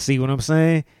 See what I'm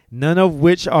saying? None of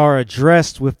which are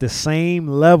addressed with the same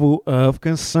level of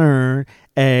concern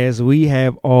as we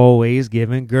have always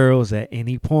given girls at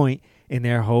any point in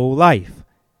their whole life.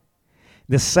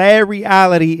 The sad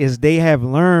reality is they have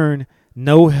learned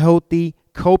no healthy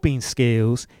coping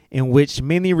skills in which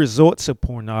many resort to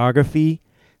pornography,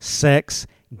 sex,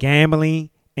 gambling,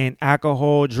 and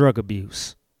alcohol drug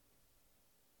abuse.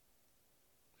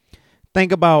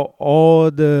 Think about all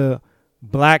the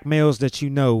black males that you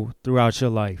know throughout your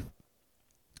life.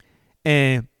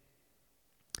 And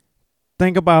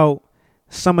think about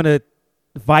some of the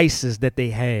vices that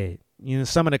they had.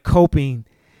 Some of the coping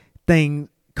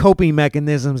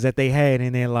mechanisms that they had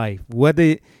in their life.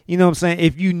 Whether,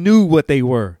 if you knew what they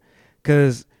were.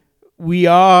 Because we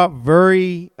are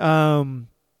very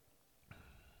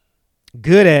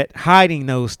good at hiding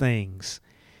those things.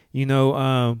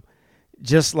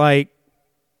 Just like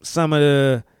some of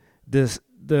the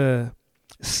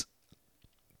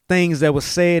things that was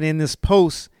said in this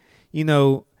post,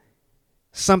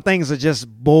 some things are just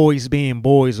boys being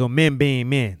boys or men being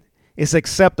men. It's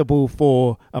acceptable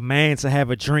for a man to have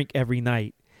a drink every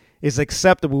night. It's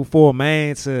acceptable for a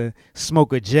man to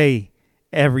smoke a J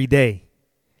every day.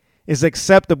 It's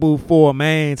acceptable for a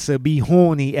man to be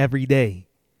horny every day.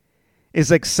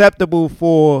 It's acceptable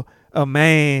for a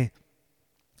man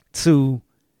to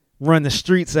run the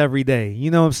streets every day. You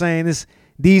know what I'm saying? It's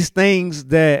these things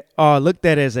that are looked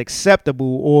at as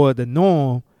acceptable or the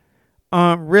norm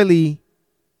aren't really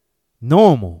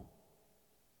normal.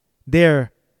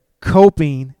 They're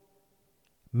coping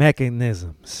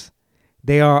mechanisms.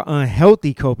 They are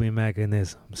unhealthy coping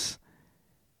mechanisms.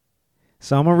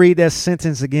 So I'm going to read that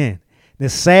sentence again. The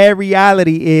sad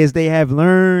reality is they have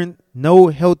learned no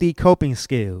healthy coping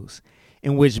skills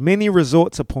in which many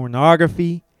resort to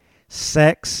pornography,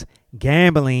 sex,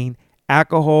 gambling,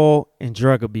 alcohol, and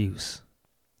drug abuse.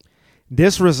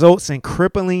 This results in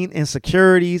crippling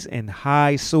insecurities and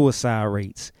high suicide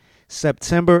rates.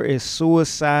 September is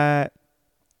Suicide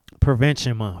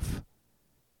Prevention Month.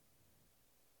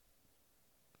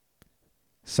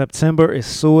 September is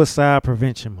Suicide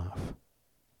Prevention Month.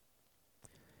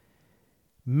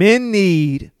 Men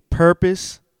need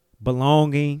purpose,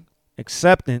 belonging,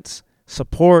 acceptance,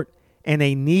 support, and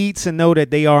they need to know that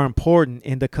they are important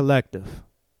in the collective.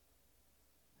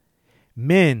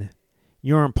 Men,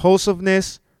 your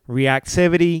impulsiveness,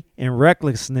 reactivity, and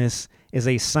recklessness is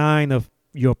a sign of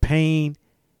your pain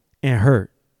and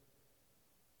hurt.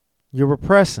 You're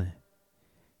repressing.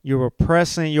 You're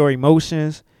repressing your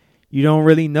emotions. You don't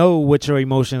really know what your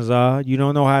emotions are. You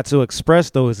don't know how to express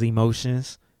those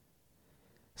emotions.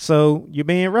 So you're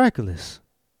being reckless.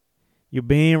 You're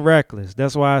being reckless.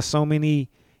 That's why so many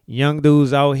young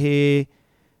dudes out here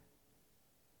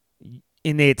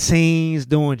in their teens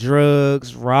doing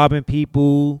drugs, robbing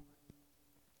people,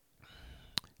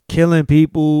 killing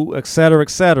people,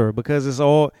 etc., because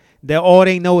all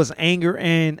they know is anger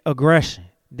and aggression.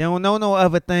 They don't know no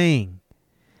other thing.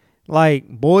 Like,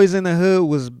 Boys in the Hood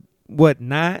was, what,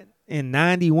 not in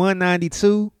 91,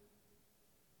 92?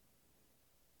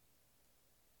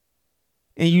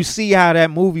 And you see how that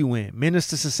movie went. Menace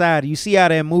to Society, you see how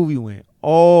that movie went.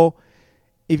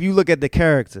 If you look at the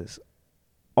characters,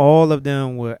 all of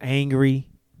them were angry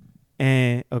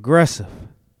and aggressive.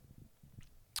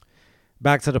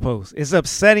 Back to the post. It's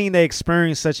upsetting they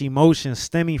experience such emotions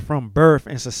stemming from birth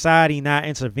and society not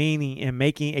intervening and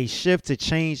making a shift to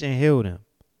change and heal them.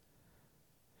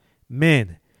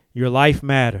 Men, your life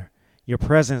matter. Your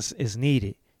presence is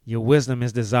needed. Your wisdom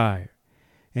is desired.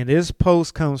 And this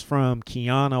post comes from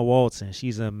Kiana Walton.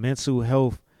 She's a mental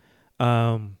health.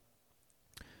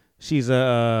 She's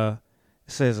it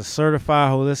says a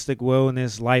certified holistic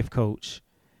wellness life coach,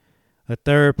 a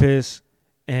therapist,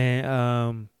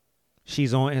 and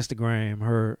she's on Instagram.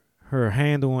 Her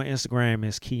handle on Instagram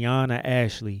is Kiana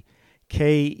Ashley,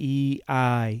 KEIANA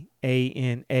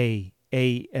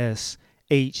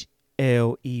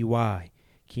ASHLEY,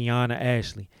 Kiana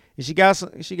Ashley. And she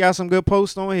got some good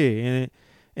posts on here,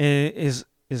 and it's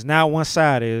not one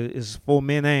sided. It's for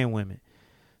men and women.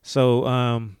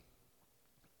 So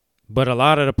but a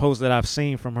lot of the posts that I've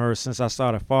seen from her since I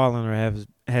started following her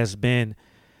has been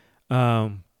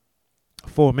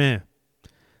for men.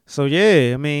 So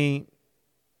yeah, I mean,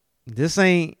 this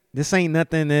ain't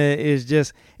nothing that is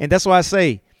just, and that's why I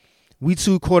say we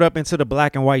too caught up into the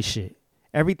black and white shit.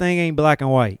 Everything ain't black and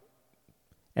white.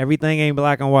 Everything ain't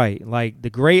black and white. Like, the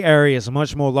gray area is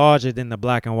much more larger than the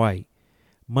black and white.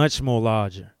 Much more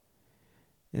larger.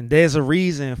 And there's a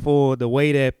reason for the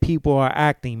way that people are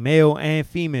acting, male and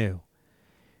female.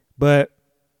 But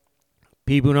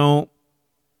people don't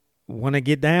want to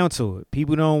get down to it.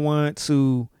 People don't want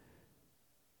to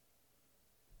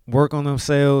work on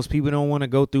themselves. People don't want to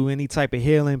go through any type of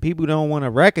healing. People don't want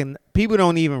to people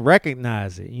don't even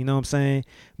recognize it. You know what I'm saying?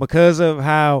 Because of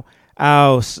how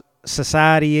our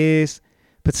society is,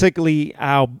 particularly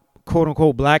our quote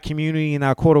unquote black community and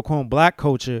our quote unquote black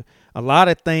culture, a lot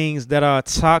of things that are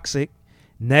toxic,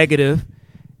 negative,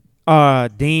 are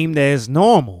deemed as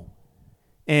normal.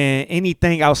 And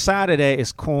anything outside of that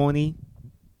is corny.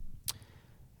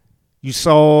 You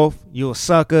soft, you a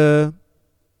sucker,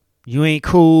 you ain't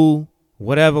cool,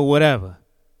 whatever.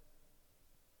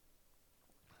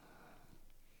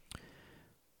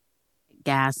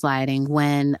 Gaslighting,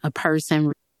 when a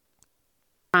person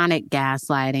chronic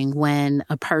gaslighting, when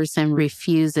a person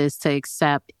refuses to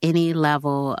accept any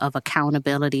level of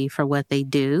accountability for what they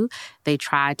do. They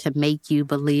try to make you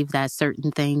believe that certain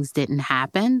things didn't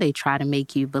happen. They try to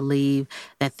make you believe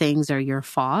that things are your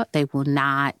fault. They will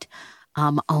not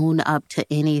own up to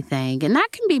anything. And that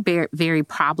can be very, very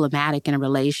problematic in a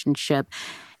relationship.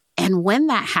 And when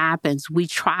that happens, we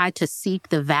try to seek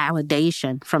the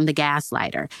validation from the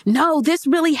gaslighter. No, this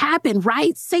really happened,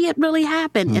 right? Say it really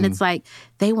happened. And it's like,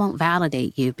 they won't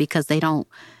validate you because they don't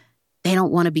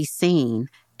want to be seen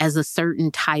as a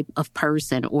certain type of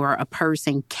person or a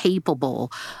person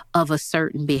capable of a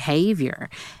certain behavior.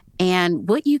 And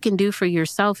what you can do for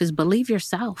yourself is believe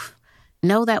yourself.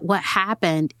 Know that what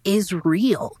happened is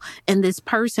real. And this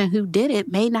person who did it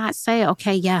may not say,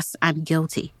 okay, yes, I'm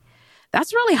guilty.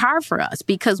 That's really hard for us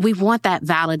because we want that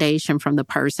validation from the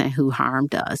person who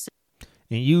harmed us.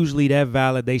 And usually that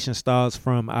validation starts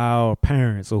from our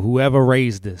parents or whoever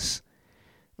raised us.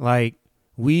 Like,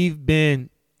 we've been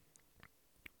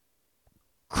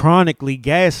chronically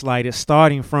gaslighted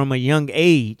starting from a young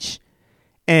age,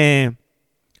 and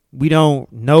we don't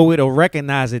know it or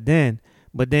recognize it then.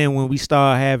 But then when we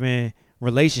start having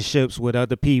relationships with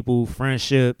other people,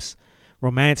 friendships,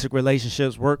 romantic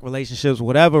relationships, work relationships,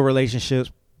 whatever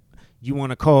relationships you want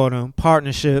to call them,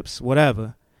 partnerships,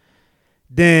 whatever,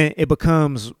 then it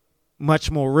becomes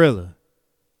much more realer.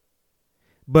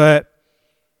 But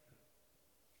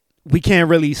we can't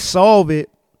really solve it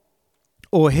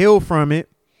or heal from it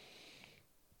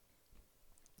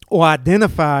or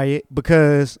identify it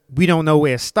because we don't know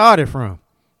where it started from,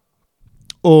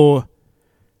 or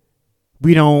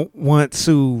we don't want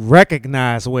to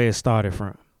recognize where it started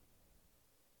from.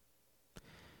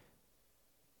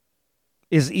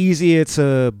 It's easier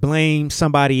to blame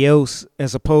somebody else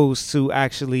as opposed to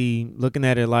actually looking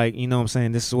at it like, you know what I'm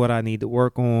saying, this is what I need to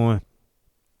work on.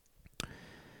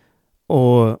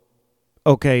 Or,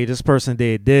 okay, this person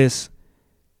did this,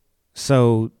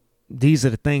 so these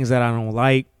are the things that I don't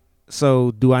like.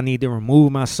 So do I need to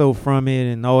remove myself from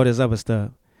it and all this other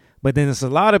stuff? But then there's a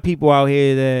lot of people out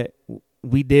here that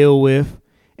we deal with,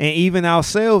 and even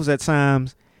ourselves at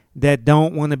times, that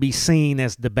don't want to be seen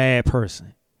as the bad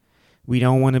person. We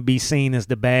don't want to be seen as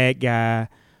the bad guy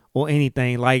or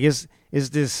anything. Like it's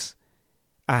this.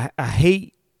 I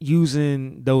hate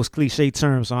using those cliche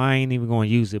terms, so I ain't even going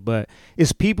to use it. But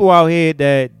it's people out here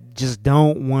that just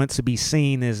don't want to be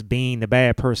seen as being the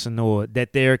bad person, or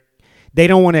that they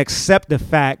don't want to accept the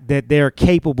fact that they're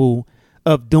capable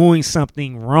of doing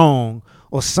something wrong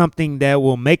or something that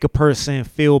will make a person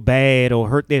feel bad or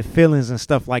hurt their feelings and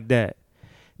stuff like that.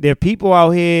 There are people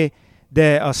out here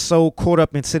that are so caught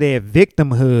up into their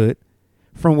victimhood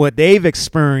from what they've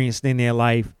experienced in their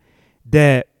life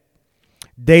that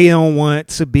they don't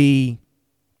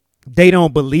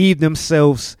believe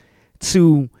themselves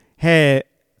to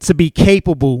be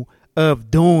capable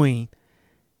of doing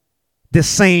the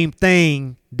same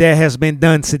thing that has been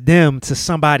done to them to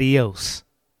somebody else.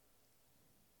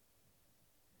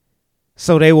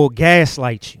 So they will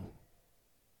gaslight you.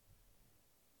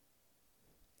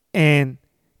 And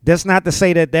that's not to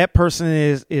say that that person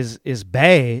is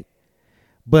bad,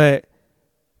 but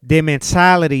their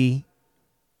mentality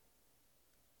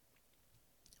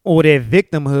or their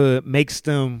victimhood makes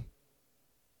them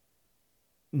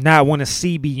not want to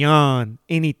see beyond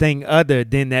anything other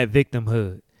than that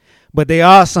victimhood. But there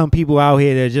are some people out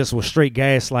here that just will straight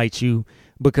gaslight you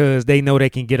because they know they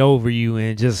can get over you,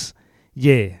 and just,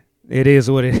 yeah, it is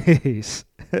what it is.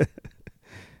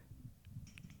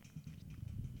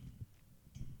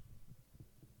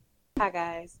 Hi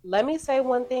guys, let me say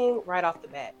one thing right off the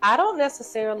bat. I don't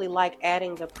necessarily like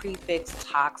adding the prefix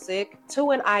toxic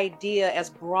to an idea as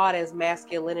broad as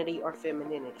masculinity or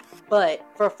femininity. But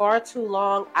for far too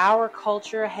long, our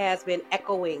culture has been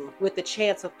echoing with the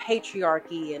chants of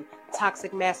patriarchy and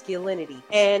toxic masculinity.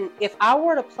 And if I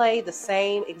were to play the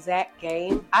same exact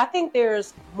game, I think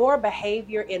there's more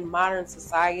behavior in modern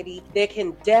society that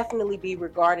can definitely be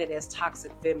regarded as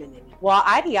toxic femininity. While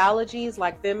ideologies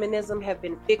like feminism have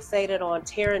been fixated on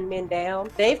tearing men down,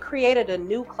 they've created a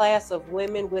new class of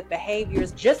women with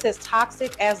behaviors just as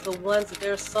toxic as the ones that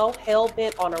they're so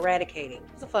hell-bent on eradicating.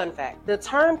 It's a fun fact. The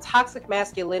term toxic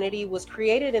masculinity was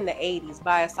created in the 80s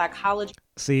by a psychologist.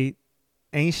 See,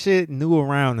 ain't shit new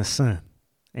around the sun.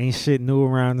 Ain't shit new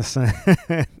around the sun.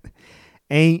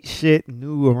 Ain't shit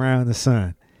new around the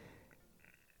sun.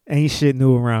 Ain't shit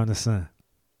new around the sun.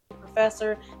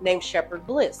 Professor named Shepard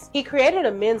Bliss. He created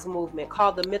a men's movement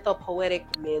called the Mythopoetic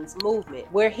Men's Movement,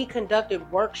 where he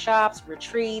conducted workshops,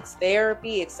 retreats,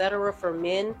 therapy, etc. for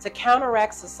men to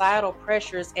counteract societal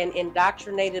pressures and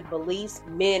indoctrinated beliefs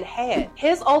men had.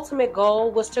 His ultimate goal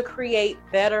was to create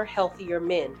better, healthier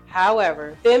men.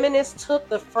 However, feminists took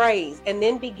the phrase and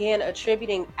then began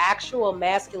attributing actual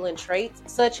masculine traits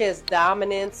such as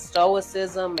dominance,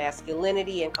 stoicism,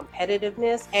 masculinity, and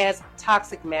competitiveness as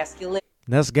toxic masculinity.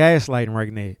 That's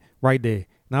gaslighting right there.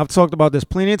 Now, I've talked about this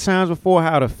plenty of times before,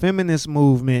 how the feminist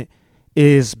movement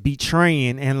is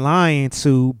betraying and lying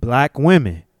to black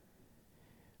women.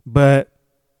 But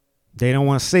they don't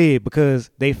want to say it because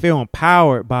they feel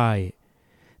empowered by it.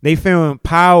 They feel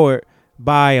empowered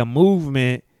by a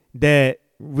movement that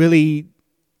really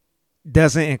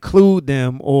doesn't include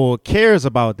them or cares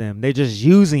about them. They're just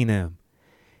using them.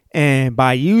 And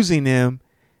by using them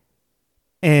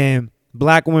and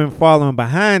black women following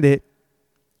behind it,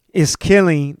 is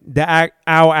killing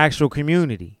our actual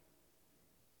community.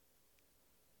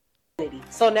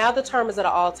 So now the term is at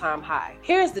an all-time high.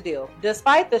 Here's the deal.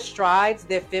 Despite the strides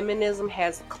that feminism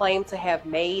has claimed to have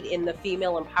made in the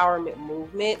female empowerment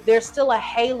movement, there's still a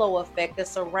halo effect that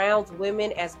surrounds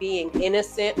women as being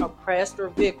innocent, oppressed, or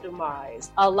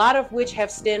victimized, a lot of which have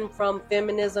stemmed from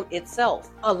feminism itself.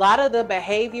 A lot of the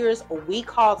behaviors we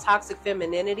call toxic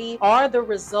femininity are the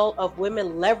result of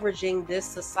women leveraging this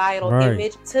societal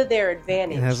image to their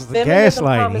advantage. Feminism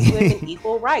promised women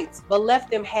equal rights, but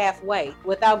left them halfway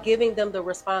without giving them the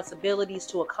responsibilities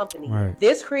to accompany.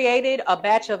 This created a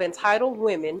batch of entitled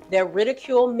women that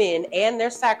ridicule men and their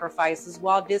sacrifices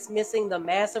while dismissing the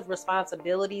massive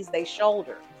responsibilities they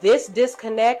shoulder. This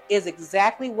disconnect is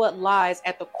exactly what lies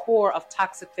at the core of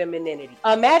toxic femininity.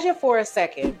 Imagine for a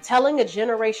second telling a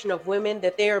generation of women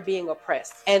that they are being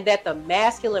oppressed and that the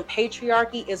masculine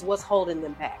patriarchy is what's holding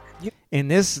them back. And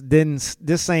this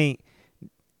ain't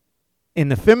in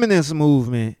the feminist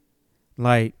movement,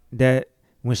 like that.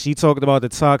 When she talked about the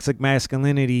toxic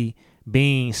masculinity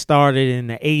being started in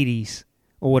the 80s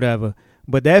or whatever.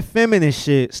 But that feminist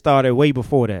shit started way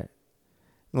before that.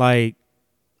 Like,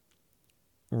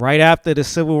 right after the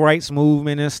civil rights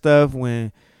movement and stuff,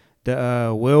 when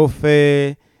the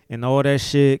welfare and all that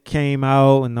shit came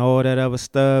out and all that other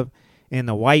stuff, and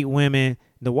the white women,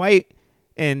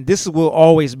 and this will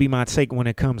always be my take when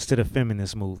it comes to the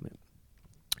feminist movement.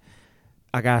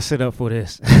 I gotta sit up for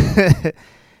this.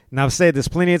 And I've said this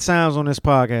plenty of times on this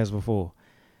podcast before.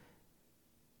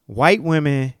 white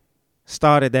women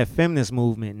started that feminist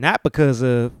movement not because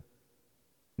of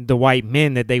the white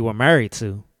men that they were married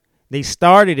to. They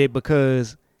started it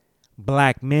because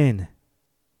black men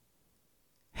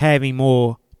having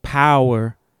more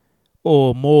power,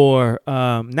 or more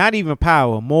not even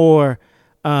power, more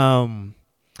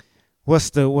what's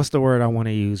the word I want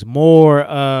to use? More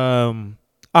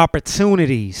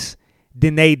opportunities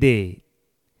than they did.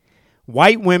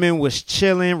 White women was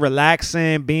chilling,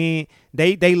 relaxing,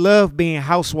 they love being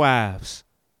housewives.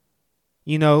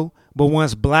 You know, but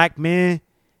once black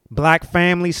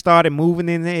families started moving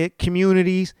in their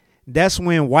communities, that's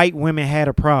when white women had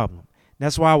a problem.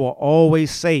 That's why I will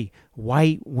always say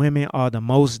white women are the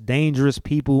most dangerous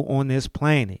people on this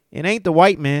planet. It ain't the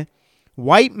white men.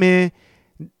 White men,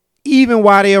 even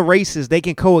while they're racist, they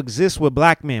can coexist with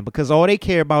black men because all they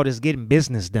care about is getting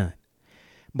business done.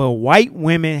 But white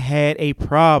women had a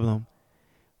problem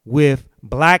with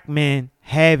black men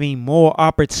having more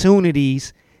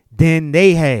opportunities than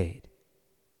they had.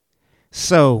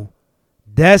 So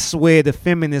that's where the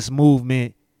feminist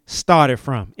movement started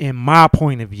from, in my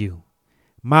point of view.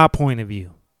 My point of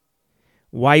view.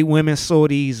 White women saw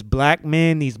these black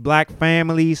men, these black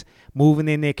families moving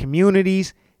in their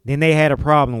communities, then they had a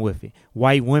problem with it.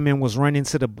 White women was running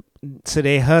to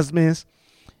their husbands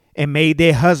and made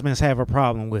their husbands have a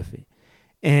problem with it.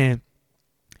 And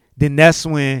then that's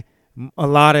when a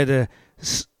lot of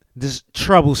this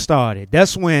trouble started.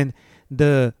 That's when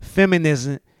the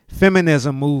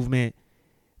feminism movement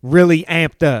really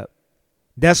amped up.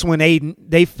 That's when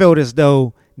they felt as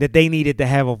though that they needed to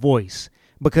have a voice,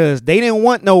 because they didn't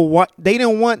want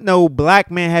no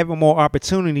black men having more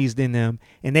opportunities than them,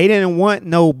 and they didn't want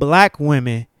no black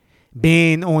women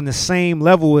being on the same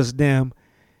level as them,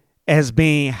 as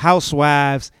being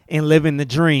housewives and living the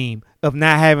dream of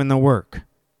not having to work.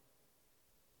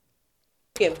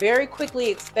 Can very quickly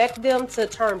expect them to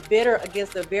turn bitter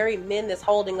against the very men that's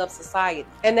holding up society.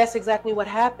 And that's exactly what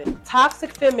happened.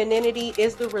 Toxic femininity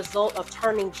is the result of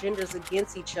turning genders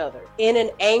against each other in an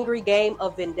angry game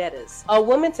of vendettas. A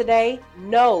woman today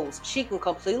knows she can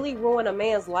completely ruin a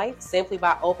man's life simply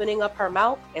by opening up her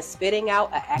mouth and spitting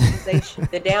out an accusation.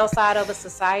 The downside of a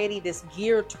society that's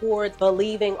geared towards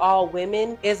believing all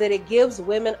women is that it gives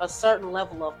women a certain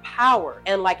level of power.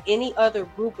 And like any other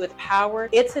group with power,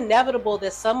 it's inevitable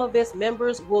that some of its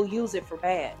members will use it for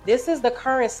bad. This is the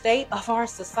current state of our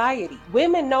society.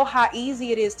 Women know how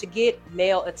easy it is to get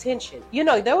male attention. You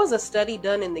know, there was a study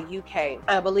done in the UK,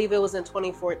 I believe it was in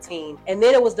 2014, and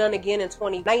then it was done again in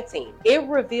 2019. It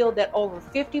revealed that over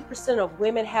 50% of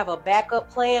women have a backup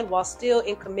plan while still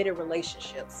in committed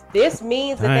relationships. This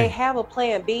means that they have a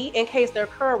plan B in case their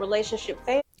current relationship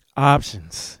fails.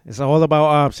 Options. It's all about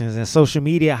options, and social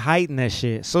media hiding that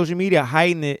shit. Social media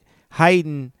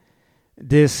hiding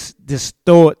this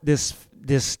thought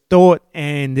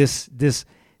and this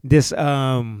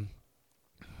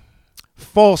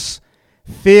false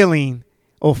feeling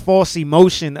or false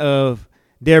emotion of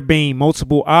there being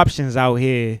multiple options out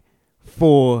here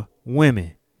for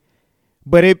women.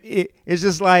 But it's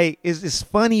just like, it's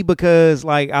funny because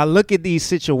like I look at these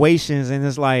situations and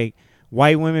it's like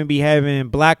white women be having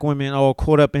black women all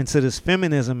caught up into this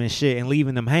feminism and shit and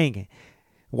leaving them hanging.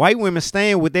 White women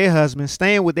staying with their husbands,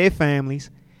 staying with their families,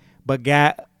 but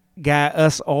got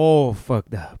us all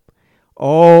fucked up.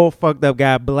 All fucked up.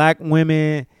 Got black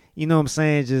women, you know what I'm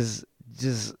saying? Just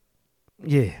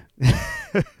yeah.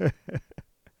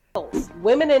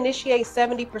 Women initiate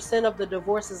 70% of the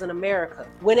divorces in America.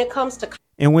 When it comes to...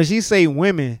 And when she say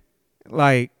women,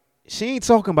 like, she ain't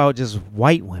talking about just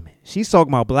white women. She's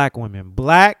talking about black women.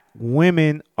 Black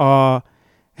women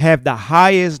have the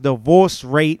highest divorce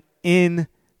rate in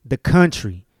the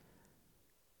country,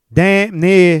 damn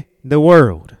near the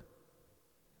world.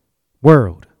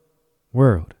 I'm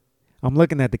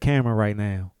looking at the camera right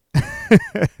now.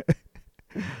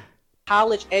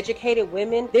 College educated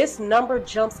women, this number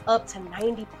jumps up to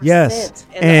 90%. Yes,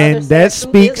 and that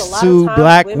speaks to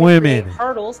black women.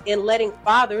 Hurdles in letting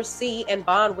fathers see and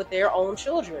bond with their own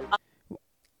children.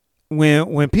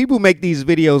 When people make these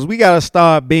videos, we gotta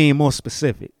start being more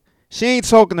specific. She ain't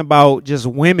talking about just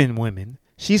women.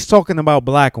 She's talking about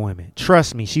black women.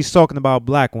 Trust me, she's talking about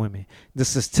black women. The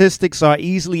statistics are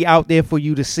easily out there for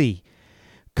you to see.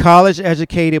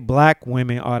 College-educated black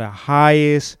women are the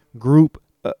highest group,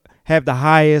 have the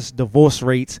highest divorce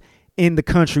rates in the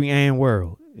country and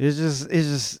world. It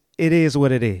is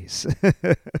what it is.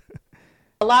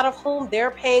 A lot of whom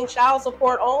they're paying child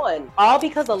support on. All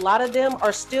because a lot of them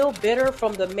are still bitter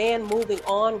from the man moving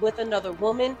on with another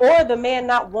woman or the man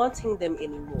not wanting them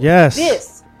anymore. Yes.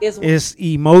 This is it's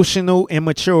emotional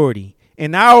immaturity.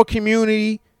 In our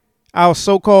community, our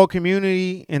so-called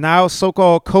community and our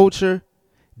so-called culture,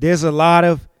 there's a lot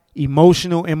of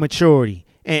emotional immaturity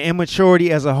and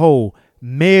immaturity as a whole,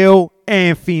 male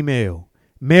and female.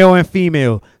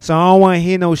 So I don't want to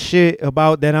hear no shit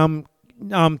about that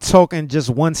I'm talking just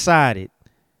one-sided.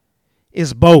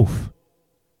 It's both.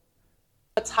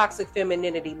 What toxic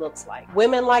femininity looks like.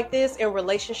 Women like this in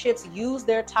relationships use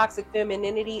their toxic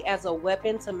femininity as a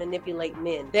weapon to manipulate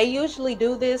men. They usually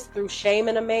do this through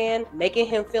shaming a man, making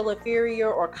him feel inferior,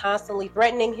 or constantly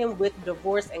threatening him with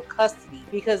divorce and custody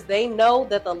because they know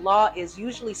that the law is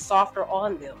usually softer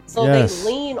on them. So they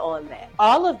lean on that.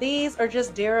 All of these are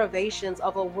just derivations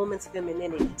of a woman's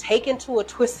femininity taken to a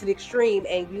twisted extreme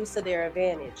and used to their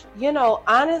advantage. You know,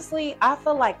 honestly, I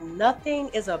feel like nothing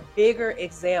is a bigger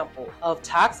example of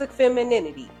toxic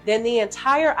femininity than the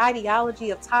entire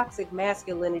ideology of toxic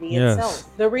masculinity itself.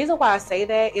 The reason why I say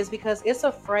that is because it's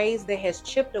a phrase that has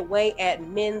chipped away at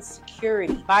men's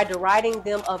security by deriding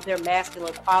them of their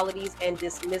masculine qualities and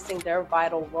dismissing their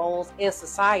vital roles in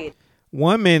society.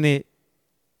 1 minute,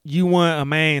 you want a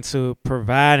man to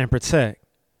provide and protect,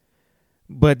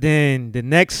 but then the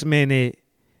next minute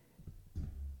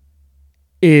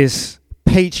is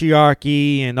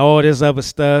patriarchy and all this other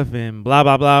stuff and blah,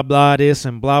 blah, blah, blah, this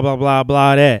and blah, blah, blah,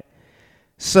 blah, that.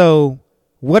 So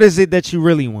what is it that you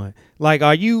really want? Like,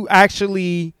 are you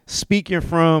actually speaking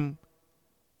from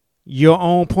your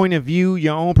own point of view,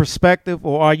 your own perspective,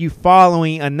 or are you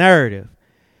following a narrative?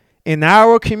 In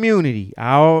our community,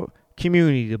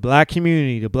 the black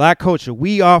community, the black culture,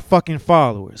 we are fucking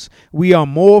followers. We are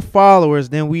more followers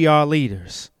than we are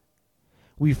leaders.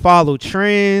 We follow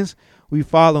trends. We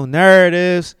follow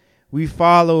narratives, we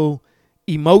follow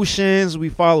emotions, we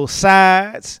follow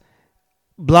sides,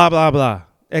 blah, blah, blah,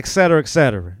 et cetera, et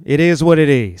cetera. It is what it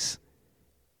is.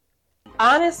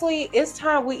 Honestly, it's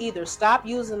time we either stop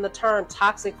using the term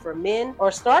toxic for men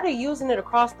or started using it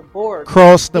across the board. We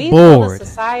live in a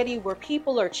society where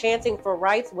people are chanting for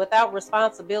rights without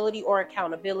responsibility or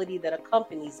accountability that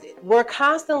accompanies it. We're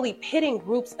constantly pitting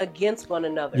groups against one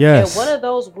another. And one of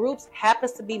those groups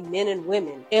happens to be men and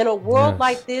women. In a world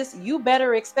like this, you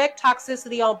better expect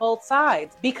toxicity on both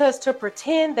sides, because to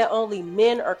pretend that only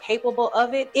men are capable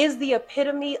of it is the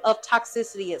epitome of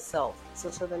toxicity itself. So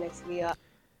to the next video.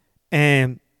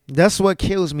 And that's what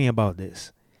kills me about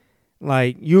this.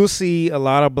 Like, you'll see a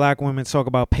lot of black women talk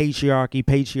about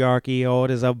patriarchy, all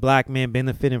this of black men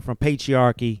benefiting from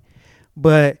patriarchy.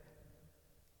 But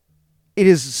it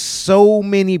is so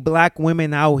many black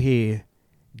women out here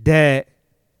that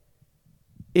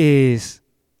is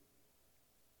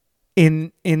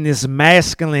in this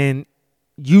masculine,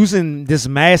 using this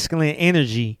masculine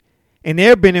energy, and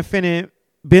they're benefiting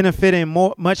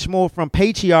much more from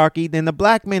patriarchy than the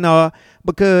black men are,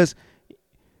 because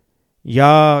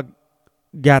y'all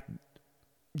got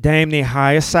damn near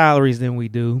higher salaries than we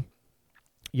do.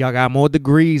 Y'all got more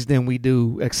degrees than we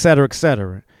do, et cetera, et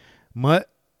cetera.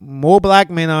 More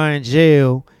black men are in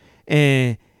jail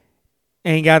and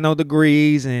ain't got no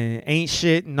degrees and ain't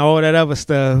shit and all that other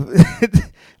stuff.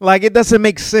 Like, it doesn't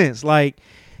make sense. Like,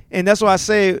 and that's why I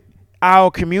say,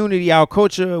 our community, our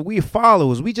culture, we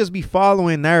followers. We just be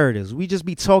following narratives. We just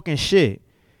be talking shit.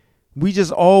 We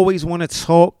just always want to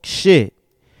talk shit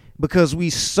because we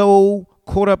so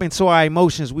caught up into our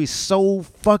emotions. We so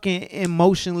fucking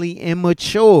emotionally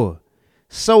immature.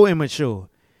 So immature.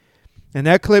 And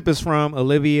that clip is from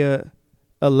Olivia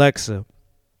Alexa.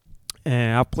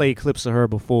 And I've played clips of her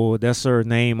before. That's her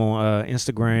name on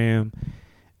Instagram,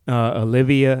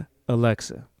 Olivia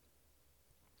Alexa.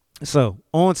 So,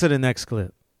 on to the next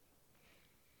clip.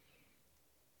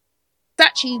 It's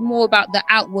actually more about the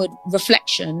outward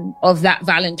reflection of that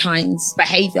Valentine's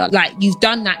behavior. Like, you've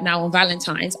done that now on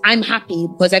Valentine's. I'm happy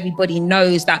because everybody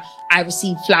knows that I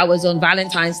received flowers on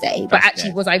Valentine's Day. But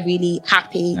actually, was I really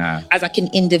happy as like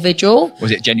an individual? Was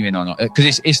it genuine or not?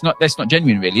 Because that's not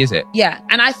genuine really, is it? Yeah.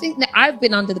 And I think that I've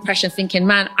been under the pressure thinking,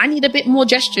 man, I need a bit more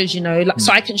gestures, you know, like,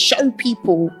 so I can show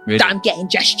people that I'm getting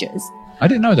gestures. I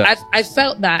didn't know that. I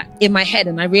felt that in my head,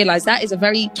 and I realized that is a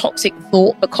very toxic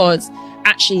thought, because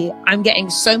actually I'm getting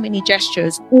so many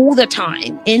gestures all the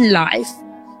time in life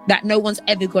that no one's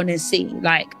ever going to see.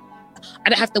 Like, I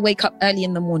don't have to wake up early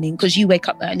in the morning because you wake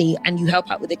up early and you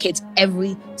help out with the kids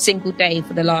every single day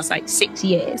for the last 6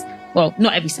 years. Well,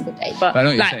 not every single day, but I know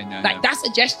what you're saying. No. That's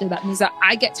a gesture that means that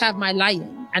I get to have my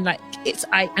lion, and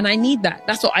I need that.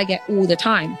 That's what I get all the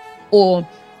time. Or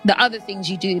the other things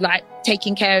you do, like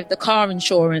taking care of the car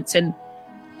insurance and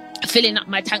filling up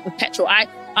my tank with petrol.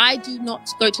 I do not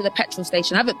go to the petrol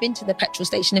station. I haven't been to the petrol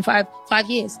station in five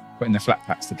years. Putting the flat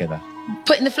packs together.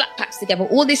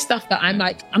 All this stuff that I'm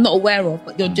not aware of,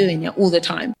 but you're doing it all the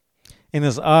time. And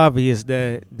it's obvious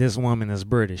that this woman is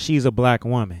British. She's a black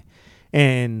woman.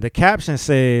 And the caption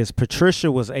says,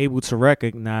 Patricia was able to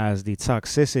recognize the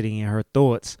toxicity in her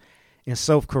thoughts and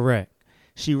self-correct.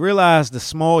 She realized the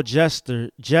small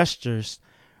gestures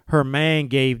her man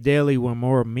gave daily were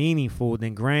more meaningful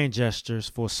than grand gestures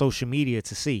for social media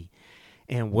to see.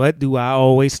 And what do I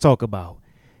always talk about?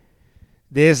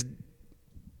 There's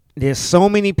so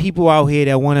many people out here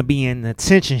that want to be in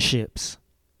attentionships.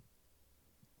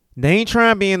 They ain't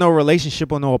trying to be in no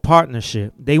relationship or no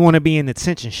partnership. They want to be in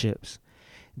attentionships.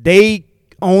 They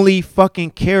only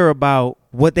fucking care about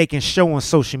what they can show on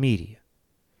social media.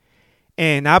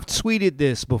 And I've tweeted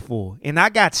this before, and I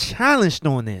got challenged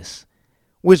on this,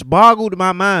 which boggled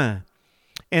my mind.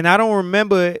 And I don't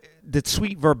remember the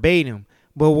tweet verbatim,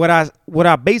 but what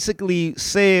I basically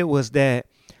said was that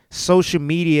social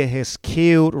media has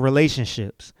killed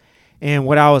relationships. And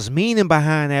what I was meaning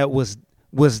behind that was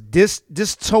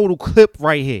this total clip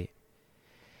right here.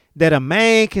 That a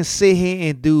man can sit here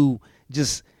and do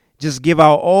just give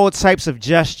out all types of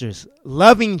gestures,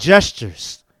 loving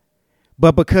gestures.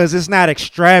 But because it's not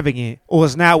extravagant or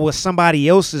it's not what somebody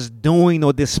else is doing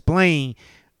or displaying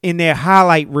in their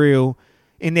highlight reel,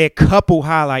 in their couple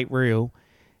highlight reel,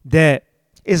 that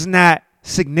is not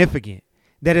significant,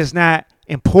 that is not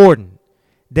important,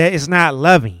 that is not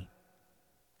loving.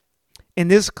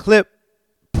 And this clip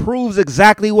proves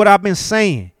exactly what I've been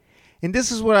saying. And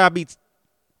this is what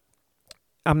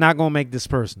I'm not going to make this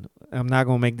personal. I'm not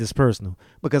going to make this personal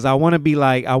because I want to be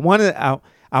like, I want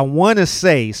to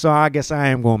say, so I guess I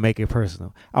am going to make it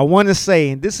personal. I want to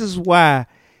say, and this is why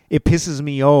it pisses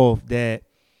me off that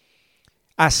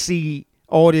I see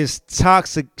all this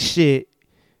toxic shit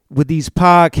with these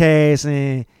podcasts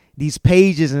and these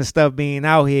pages and stuff being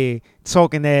out here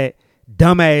talking that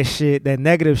dumbass shit, that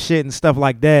negative shit and stuff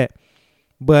like that.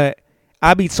 But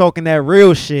I be talking that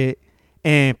real shit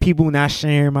and people not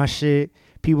sharing my shit,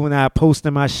 people not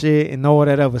posting my shit and all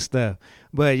that other stuff.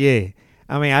 But yeah,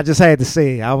 I mean, I just had to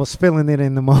say it. I was feeling it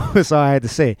in the moment, so I had to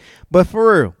say it. But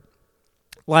for real,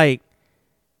 like,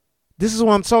 this is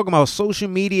what I'm talking about. Social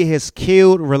media has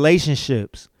killed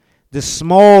relationships. The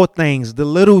small things, the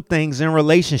little things in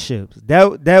relationships.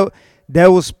 That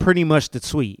was pretty much the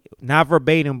tweet. Not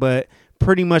verbatim, but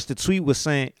pretty much the tweet was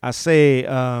saying, I said,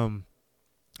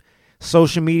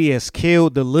 social media has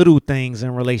killed the little things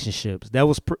in relationships.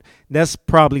 That's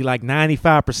probably like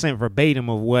 95% verbatim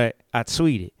of what I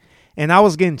tweeted. And I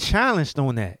was getting challenged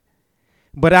on that.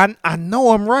 But I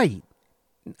know I'm right.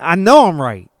 I know I'm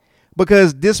right.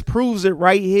 Because this proves it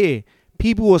right here.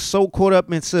 People are so caught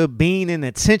up into being in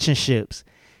attentionships.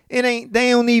 They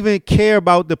don't even care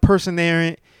about the person they're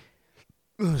in.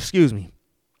 Excuse me.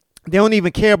 They don't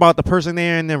even care about the person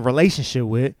they're in a relationship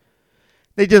with.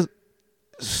 They just,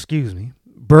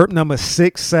 burp number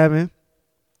 6, 7.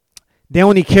 They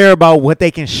only care about what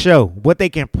they can show, what they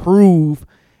can prove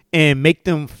and make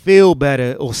them feel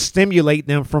better or stimulate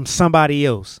them from somebody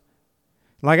else.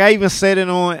 Like I even said it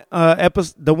on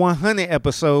the 100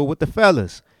 episode with the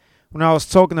fellas when I was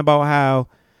talking about how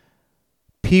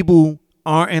people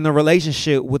aren't in a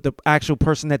relationship with the actual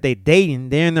person that they're dating.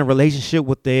 They're in a relationship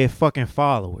with their fucking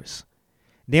followers.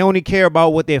 They only care about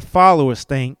what their followers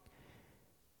think,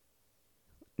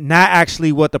 not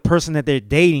actually what the person that they're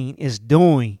dating is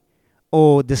doing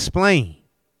or displaying.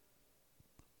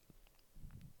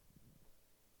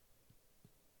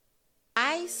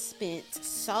 I spent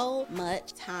so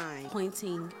much time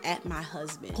pointing at my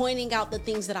husband, pointing out the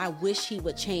things that I wish he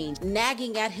would change,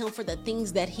 nagging at him for the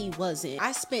things that he wasn't.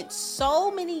 I spent so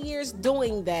many years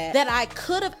doing that I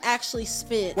could have actually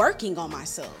spent working on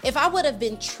myself. If I would have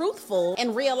been truthful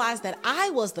and realized that I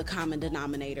was the common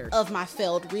denominator of my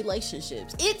failed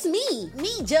relationships. It's me,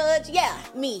 Judge. Yeah,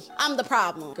 me. I'm the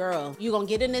problem. Girl, you gonna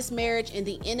get in this marriage and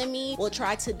the enemy will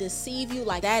try to deceive you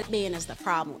like that man is the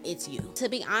problem. It's you. To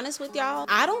be honest with y'all,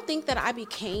 I don't think that I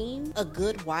became a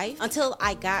good wife until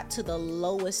I got to the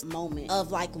lowest moment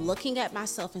of like looking at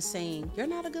myself and saying, you're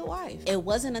not a good wife. It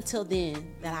wasn't until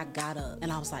then that I got up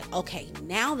and I was like, okay,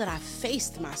 now that I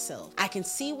faced myself, I can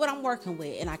see what I'm working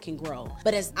with and I can grow.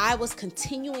 But as I was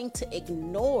continuing to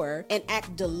ignore and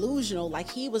act delusional like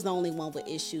he was the only one with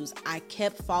issues, I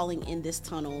kept falling in this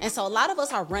tunnel. And so a lot of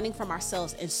us are running from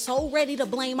ourselves and so ready to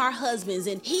blame our husbands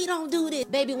and he don't do this.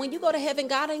 Baby, when you go to heaven,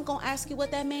 God ain't gonna ask you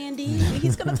what that man did.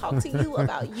 He's gonna talk to you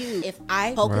about you. If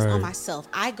I focus Right. on myself,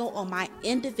 I go on my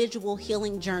individual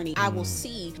healing journey, I will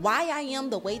see why I am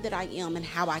the way that I am and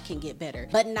how I can get better.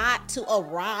 But not to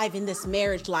arrive in this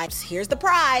marriage like, here's the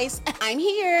prize. I'm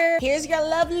here. Here's your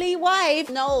lovely wife.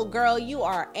 No, girl, you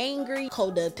are angry,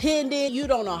 codependent. You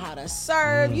don't know how to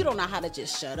serve. You don't know how to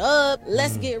just shut up.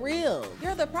 Let's get real.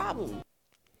 You're the problem.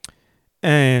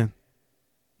 And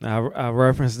I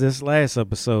referenced this last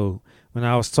episode when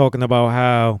I was talking about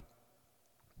how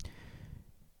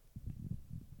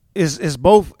it's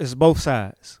both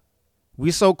sides.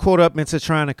 We so caught up into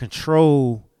trying to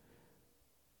control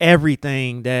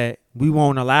everything that we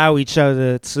won't allow each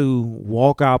other to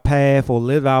walk our path or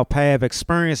live our path,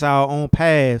 experience our own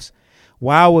paths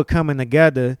while we're coming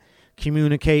together,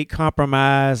 communicate,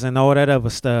 compromise, and all that other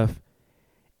stuff,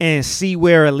 and see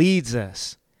where it leads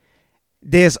us.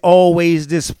 There's always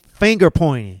this finger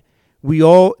pointing.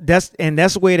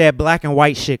 That's where that black and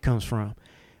white shit comes from.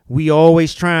 We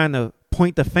always trying to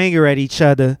point the finger at each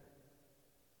other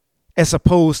as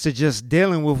opposed to just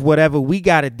dealing with whatever we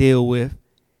got to deal with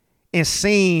and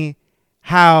seeing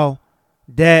how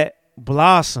that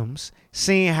blossoms,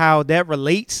 seeing how that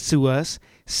relates to us,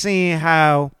 seeing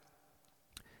how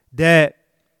that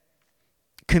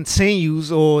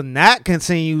continues or not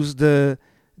continues the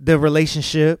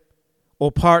relationship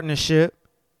or partnership,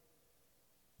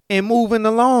 and moving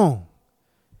along.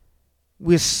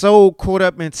 We're so caught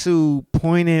up into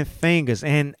pointing fingers,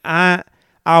 and I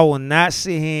will not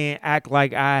sit here and act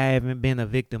like I haven't been a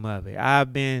victim of it.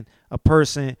 I've been a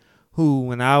person who,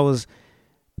 when I was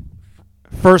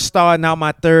first starting out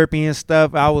my therapy and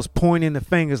stuff, I was pointing the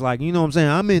fingers like, you know what I'm saying?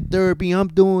 I'm in therapy, I'm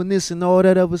doing this and all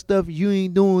that other stuff. You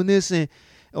ain't doing this, and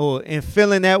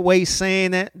feeling that way,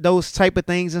 saying that those type of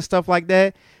things and stuff like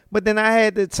that. But then I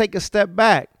had to take a step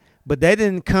back. But that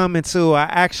didn't come until I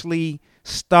actually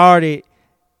started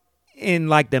in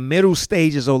like the middle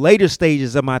stages or later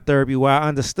stages of my therapy, where I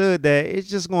understood that it's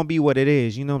just going to be what it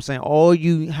is. You know what I'm saying? All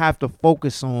you have to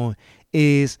focus on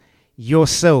is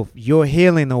yourself, your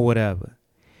healing or whatever.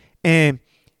 And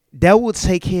that will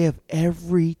take care of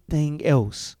everything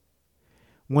else.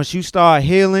 Once you start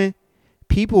healing,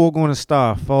 people are going to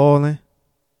start falling.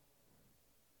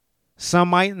 Some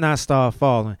might not start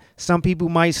falling. Some people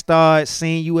might start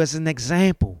seeing you as an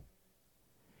example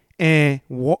and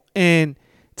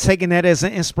taking that as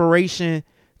an inspiration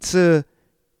to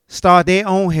start their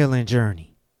own healing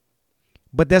journey.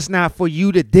 But that's not for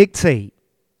you to dictate.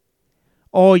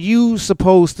 All you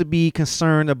supposed to be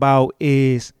concerned about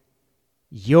is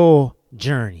your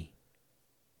journey.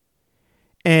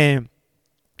 And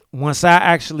once I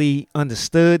actually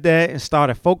understood that and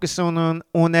started focusing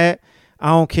on that, I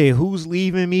don't care who's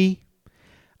leaving me.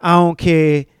 I don't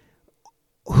care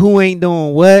who ain't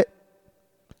doing what.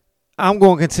 I'm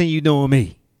going to continue doing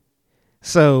me.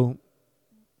 So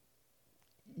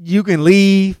you can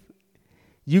leave.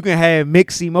 You can have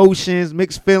mixed emotions,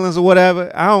 mixed feelings or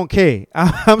whatever. I don't care.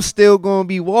 I'm still going to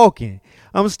be walking.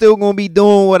 I'm still going to be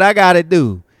doing what I got to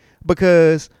do,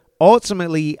 because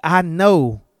ultimately I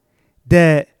know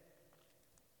that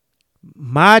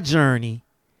my journey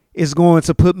is going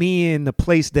to put me in the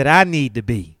place that I need to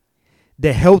be,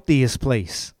 the healthiest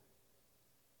place.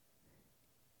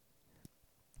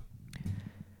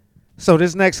 So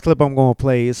this next clip I'm going to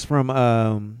play is from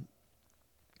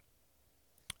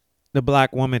the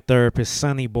black woman therapist,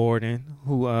 Sunny Borden,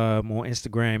 who on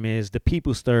Instagram is the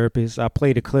People's Therapist. I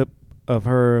played a clip of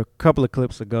her a couple of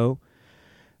clips ago,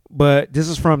 but this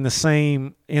is from the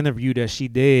same interview that she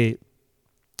did.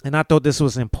 And I thought this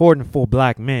was important for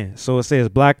black men. So it says,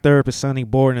 black therapist Sunny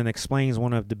Borden explains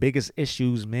one of the biggest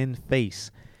issues men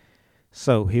face.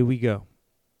 So here we go.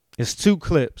 It's 2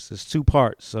 clips. It's 2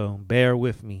 parts. So bear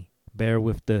with me. Bear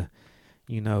with the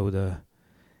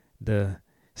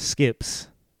skips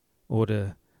or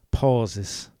the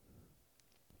pauses.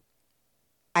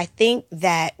 I think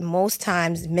that most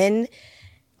times men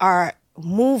are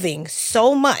moving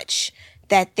so much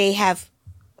that they have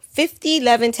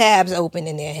 11 tabs open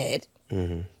in their head.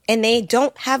 Mm-hmm. And they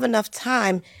don't have enough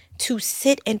time to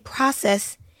sit and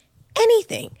process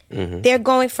anything. Mm-hmm. They're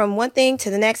going from one thing to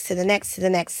the next, to the next, to the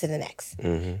next, to the next.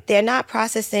 Mm-hmm. They're not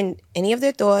processing any of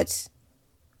their thoughts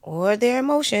or their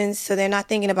emotions, so they're not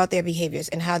thinking about their behaviors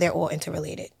and how they're all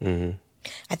interrelated. Mm-hmm.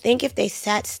 I think if they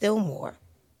sat still more,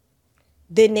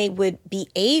 then they would be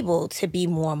able to be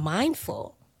more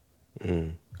mindful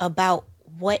about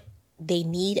what they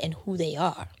need and who they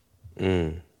are.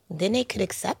 Then they could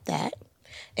accept that,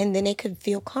 and then they could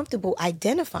feel comfortable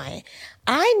identifying,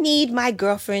 I need my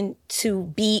girlfriend to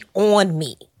be on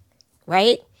me,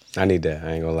 right? I need that.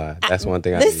 I ain't gonna lie. That's one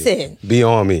thing I listen, need. Be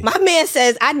on me. My man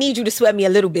says, I need you to sweat me a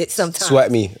little bit sometimes.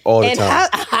 Sweat me all the time.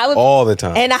 All the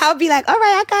time. And I'll be like, all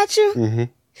right, I got you. Mm-hmm.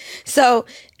 So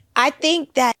I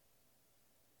think that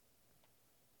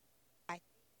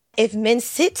if men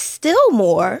sit still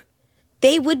more,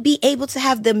 they would be able to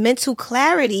have the mental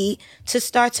clarity to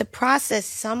start to process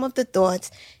some of the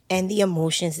thoughts and the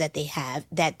emotions that they have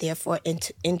that therefore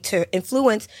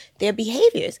influence their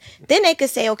behaviors. Then they could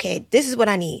say, okay, this is what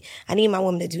I need. I need my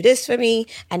woman to do this for me.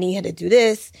 I need her to do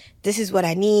this. This is what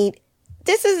I need.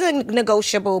 This isn't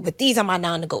negotiable, but these are my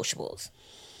non-negotiables.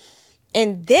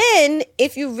 And then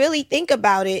if you really think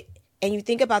about it and you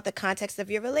think about the context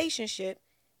of your relationship.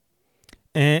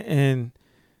 And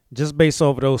just based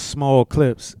off of those small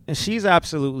clips, and she's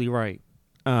absolutely right.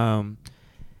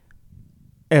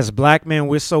 As black men,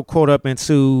 we're so caught up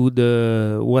into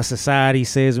what society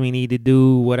says we need to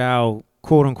do, what our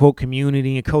quote unquote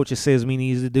community and culture says we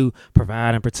need to do,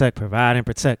 provide and protect,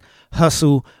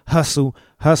 hustle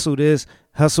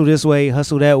this way,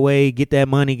 hustle that way, get that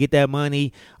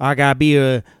money. I gotta be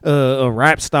a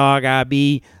rap star, I gotta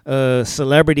be a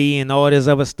celebrity and all this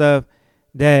other stuff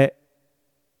that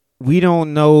we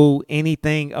don't know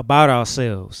anything about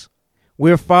ourselves.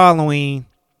 We're following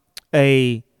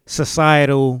a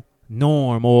societal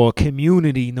norm or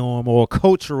community norm or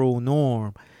cultural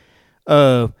norm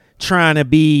of trying to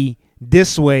be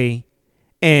this way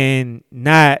and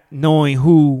not knowing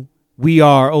who we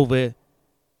are over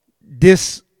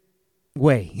this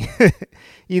way.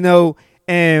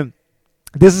 And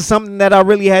this is something that I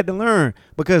really had to learn,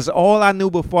 because all I knew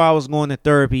before I was going to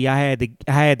therapy, I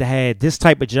had to have this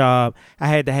type of job. I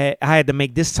had to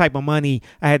make this type of money.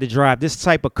 I had to drive this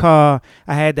type of car.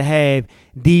 I had to have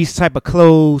these type of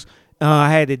clothes.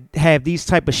 I had to have these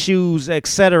type of shoes, et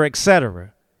cetera, et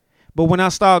cetera. But when I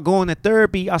started going to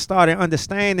therapy, I started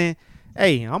understanding,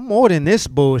 hey, I'm more than this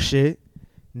bullshit.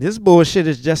 This bullshit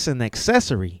is just an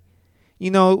accessory.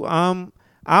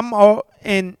 I'm all,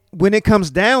 and when it comes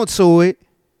down to it,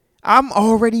 I'm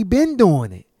already been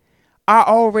doing it. I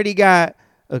already got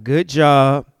a good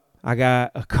job. I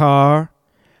got a car.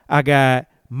 I got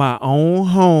my own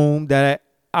home that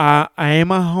I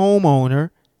am a homeowner.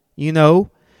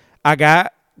 I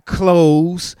got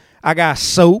clothes. I got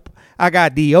soap. I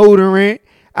got deodorant.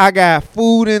 I got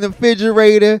food in the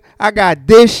refrigerator. I got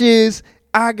dishes.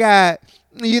 I got,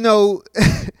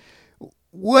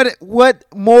 what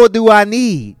more do I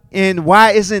need? And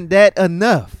why isn't that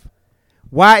enough?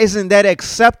 Why isn't that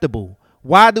acceptable?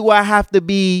 Why do I have to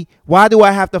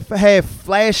have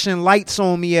flashing lights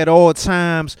on me at all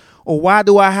times? Or why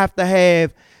do I have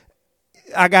to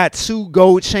I got 2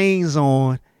 gold chains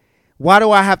on? Why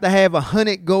do I have to have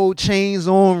 100 gold chains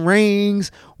on,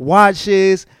 rings,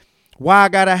 watches? Why I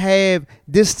gotta have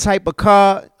this type of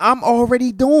car? I'm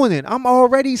already doing it. I'm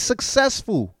already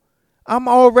successful. I'm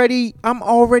already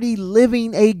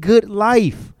living a good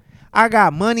life. I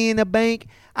got money in the bank.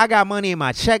 I got money in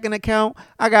my checking account.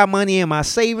 I got money in my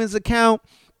savings account.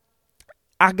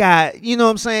 I got, what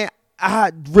I'm saying?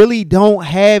 I really don't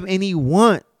have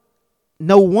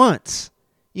no wants.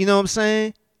 You know what I'm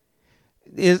saying?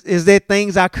 Is there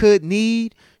things I could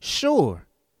need? Sure.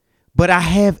 But I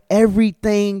have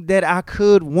everything that I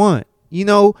could want.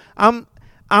 I'm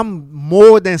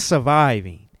more than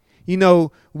surviving.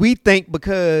 We think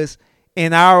because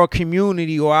in our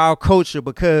community or our culture,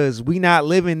 because we not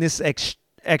living this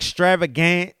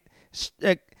extravagant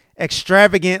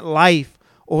life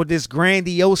or this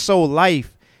grandioso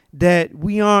life, that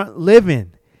we aren't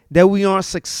living, that we aren't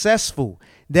successful,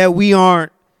 that we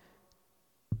aren't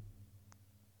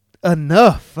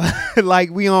enough,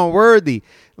 like we aren't worthy.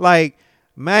 Like,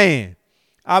 man,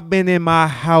 I've been in my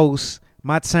house,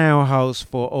 my townhouse,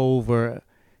 for over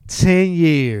 10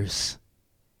 years.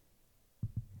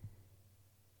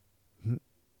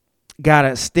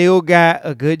 Still got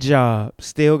a good job,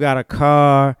 still got a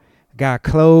car, got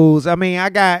clothes. I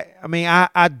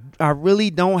really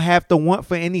don't have to want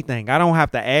for anything. I don't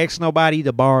have to ask nobody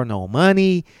to borrow no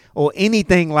money or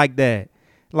anything like that.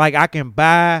 Like, I can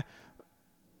buy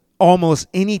almost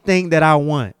anything that I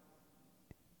want.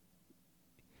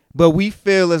 But we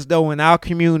feel as though in our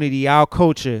community, our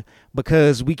culture,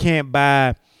 because we can't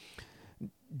buy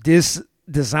this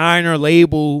designer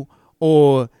label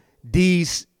or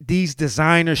these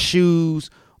designer shoes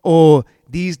or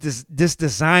this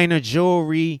designer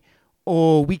jewelry,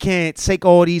 or we can't take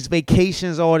all these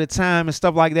vacations all the time and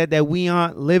stuff like that we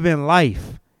aren't living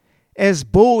life. It's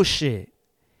bullshit.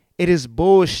 It is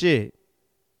bullshit.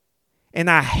 And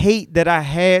I hate that I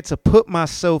had to put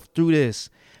myself through this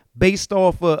based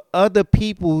off of other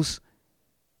people's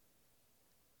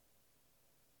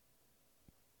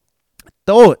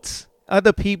thoughts,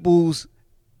 other people's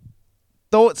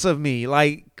thoughts of me.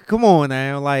 Like, come on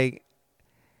now. Like,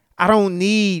 I don't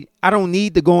need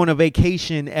to go on a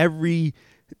vacation every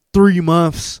 3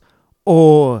 months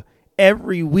or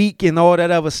every week and all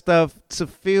that other stuff to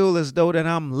feel as though that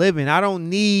I'm living. I don't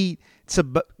need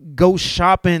to go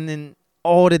shopping and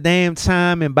all the damn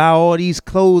time and buy all these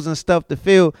clothes and stuff to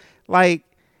feel like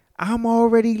I'm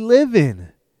already living.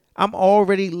 I'm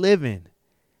already living.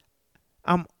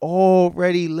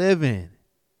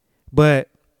 But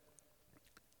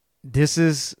this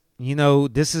is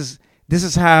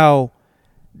how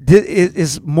it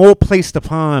is more placed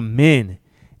upon men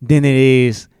than it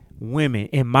is women,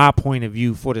 in my point of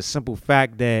view, for the simple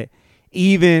fact that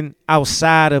even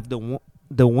outside of the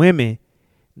women,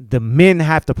 the men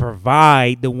have to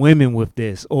provide the women with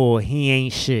this, or he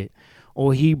ain't shit,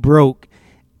 or he broke,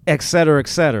 et cetera, et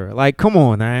cetera. Like, come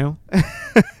on now.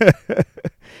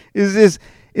 It's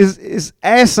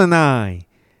asinine.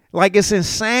 Like, it's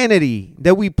insanity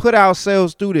that we put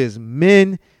ourselves through this.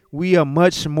 Men, we are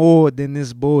much more than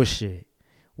this bullshit.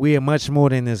 We are much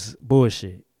more than this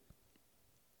bullshit.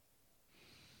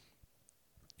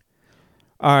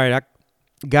 All right, I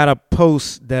got a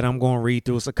post that I'm going to read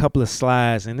through. It's a couple of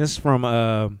slides, and this from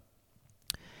my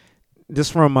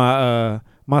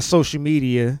social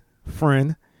media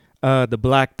friend, the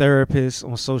Black Therapist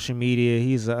on social media.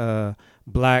 He's a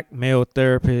black male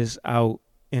therapist out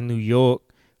in New York.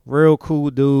 Real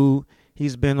cool dude.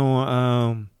 He's been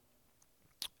on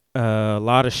a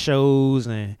lot of shows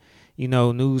and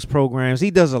news programs. He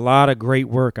does a lot of great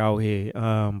work out here.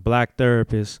 Black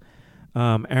Therapist.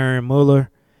 Aaron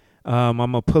Muller. I'm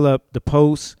gonna pull up the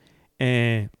post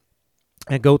and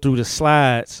go through the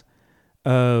slides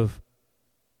of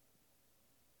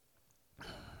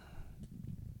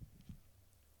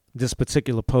this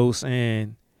particular post,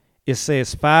 and it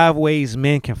says 5 ways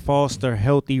men can foster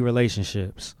healthy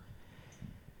relationships.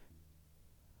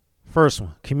 First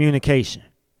one, communication.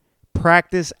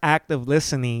 Practice active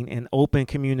listening and open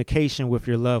communication with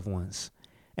your loved ones.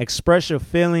 Express your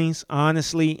feelings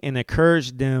honestly and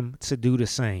encourage them to do the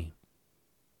same.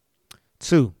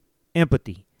 2,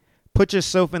 empathy. Put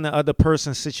yourself in the other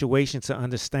person's situation to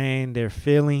understand their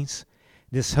feelings.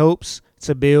 This helps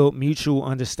to build mutual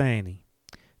understanding.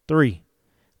 3,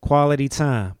 quality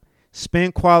time.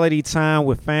 Spend quality time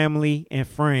with family and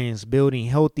friends. Building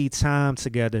healthy time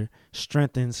together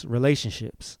strengthens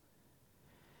relationships.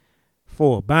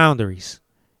 4, boundaries.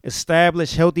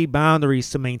 Establish healthy boundaries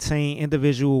to maintain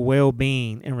individual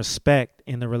well-being and respect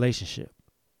in the relationship.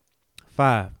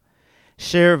 5,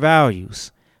 share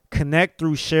values. Connect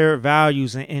through shared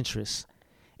values and interests.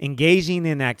 Engaging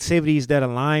in activities that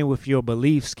align with your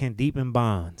beliefs can deepen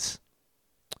bonds.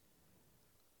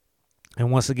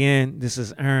 And once again, this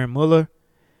is Aaron Muller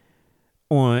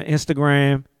on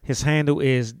Instagram. His handle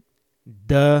is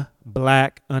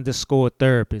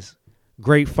 @black_therapist.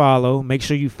 Great follow. Make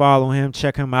sure you follow him.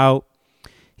 Check him out.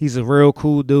 He's a real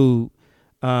cool dude.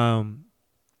 And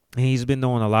he's been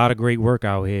doing a lot of great work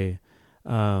out here.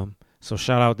 So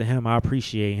shout out to him. I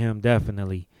appreciate him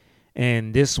definitely.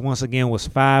 And this, once again, was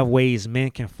 5 ways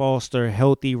men can foster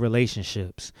healthy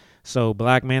relationships. So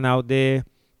black men out there,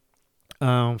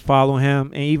 follow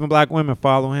him. And even black women,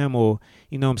 follow him, or,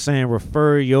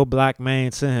 refer your black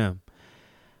man to him.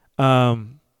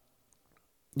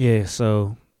 Yeah,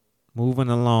 so moving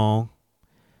along.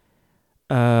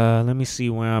 Let me see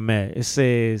where I'm at. It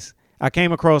says, I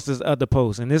came across this other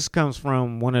post, and this comes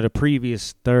from one of the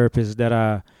previous therapists that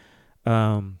I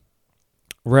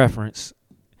referenced,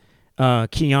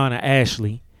 Kiana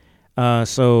Ashley.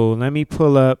 So let me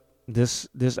pull up this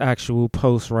actual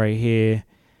post right here.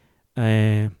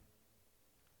 And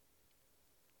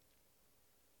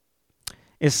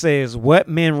it says, what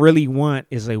men really want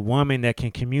is a woman that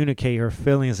can communicate her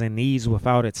feelings and needs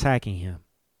without attacking him.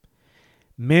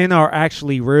 Men are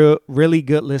actually really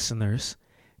good listeners.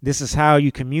 This is how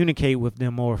you communicate with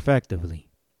them more effectively.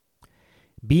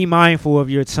 Be mindful of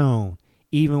your tone,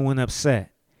 even when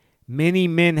upset. Many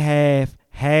men have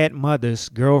had mothers,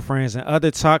 girlfriends, and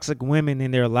other toxic women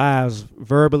in their lives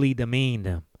verbally demean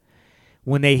them.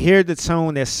 When they hear the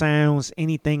tone that sounds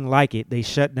anything like it, they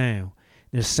shut down.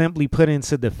 They're simply put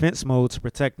into defense mode to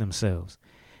protect themselves.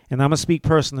 And I'm going to speak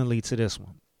personally to this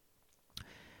one.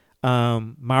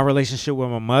 My relationship with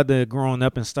my mother growing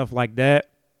up and stuff like that,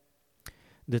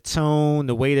 the tone,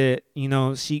 the way that,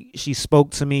 she spoke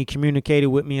to me, communicated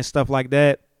with me and stuff like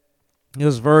that, it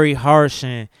was very harsh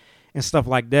and stuff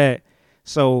like that.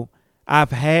 So I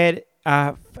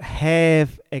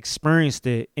have experienced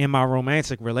it in my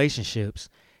romantic relationships,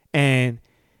 and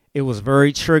it was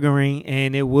very triggering,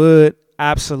 and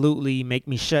absolutely make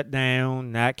me shut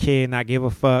down, not care, not give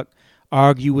a fuck,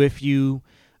 argue with you,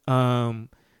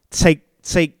 take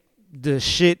the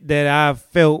shit that I've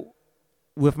felt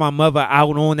with my mother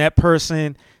out on that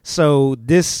person. So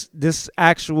this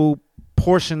actual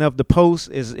portion of the post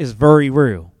is very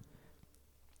real.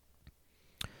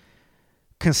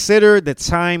 Consider the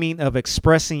timing of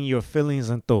expressing your feelings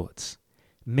and thoughts.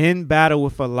 Men battle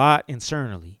with a lot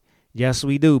internally. Yes,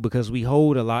 we do, because we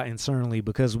hold a lot internally,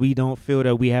 because we don't feel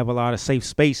that we have a lot of safe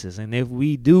spaces. And if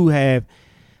we do have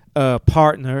a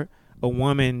partner, a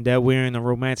woman that we're in a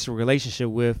romantic relationship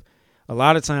with, a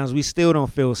lot of times we still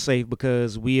don't feel safe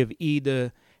because we have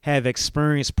either have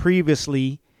experienced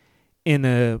previously in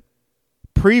a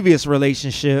previous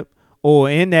relationship or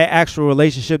in that actual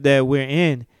relationship that we're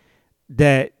in,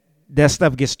 that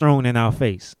stuff gets thrown in our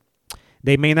face.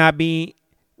 They may not be,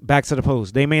 back to the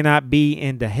post, they may not be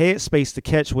in the headspace to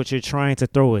catch what you're trying to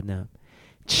throw at them.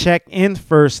 Check in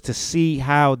first to see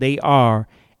how they are,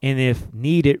 and if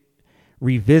needed,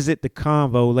 revisit the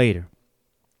convo later.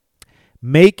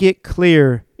 Make it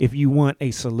clear if you want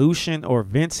a solution or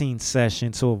venting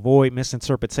session to avoid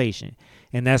misinterpretation.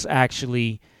 And that's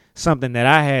actually something that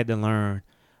I had to learn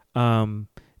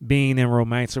being in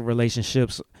romantic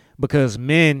relationships, because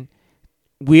men,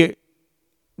 we're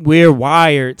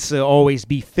wired to always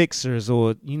be fixers,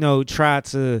 or, try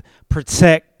to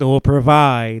protect or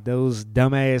provide, those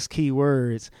dumbass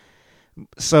keywords.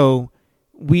 So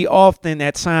we often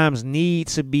at times need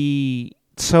to be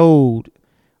told,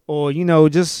 or,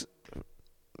 just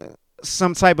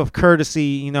some type of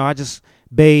courtesy,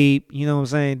 babe, you know what I'm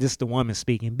saying? This is the woman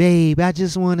speaking. Babe, I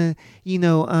just want to,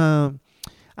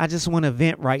 I just want to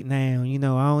vent right now. I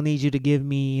don't need you to give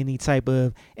me any type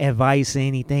of advice or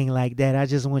anything like that. I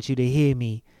just want you to hear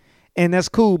me. And that's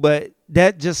cool, but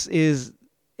that just is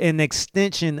an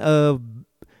extension of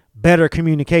better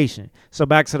communication. So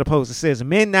back to the post, it says,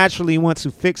 men naturally want to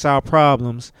fix our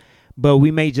problems, but we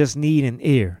may just need an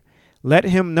ear. Let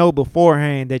him know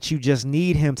beforehand that you just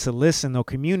need him to listen or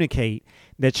communicate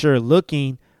that you're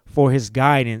looking for his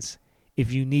guidance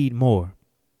if you need more.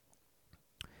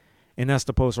 And that's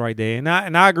the post right there.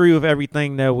 And I agree with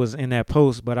everything that was in that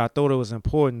post, but I thought it was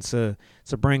important to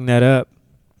bring that up,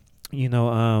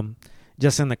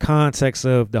 just in the context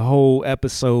of the whole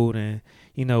episode and,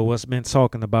 what's been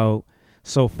talking about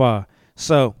so far.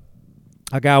 So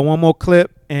I got one more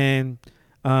clip, and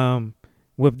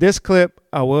with this clip,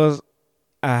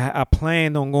 I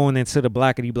planned on going into the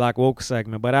Blackity Black Woke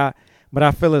segment, but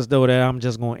I feel as though that I'm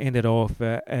just going to end it off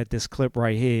at this clip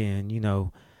right here, and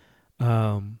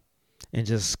and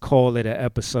just call it an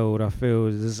episode. I feel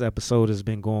this episode has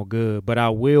been going good, but I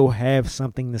will have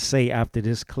something to say after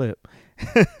this clip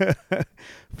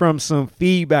from some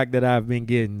feedback that I've been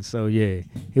getting. So yeah,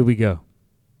 here we go.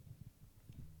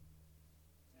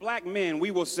 Black men,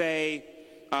 we will say,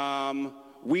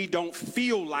 we don't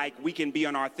feel like we can be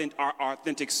on our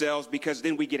authentic selves, because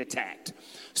then we get attacked.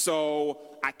 So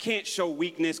I can't show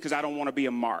weakness because I don't want to be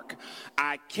a mark.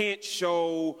 I can't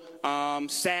show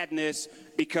sadness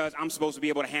because I'm supposed to be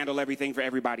able to handle everything for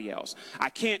everybody else. I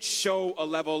can't show a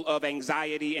level of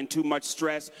anxiety and too much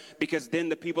stress, because then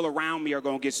the people around me are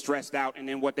going to get stressed out, and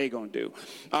then what they going to do.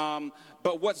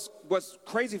 But what's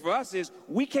crazy for us is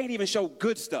we can't even show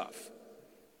good stuff.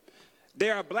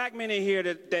 There are black men in here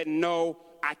that know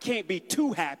I can't be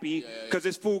too happy because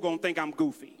this fool gonna think I'm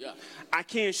goofy. Yeah. I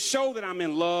can't show that I'm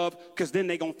in love because then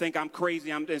they gonna think I'm crazy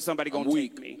and somebody gonna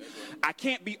take me. I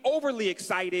can't be overly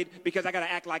excited because I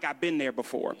gotta act like I've been there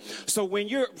before. So when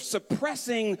you're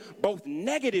suppressing both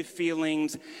negative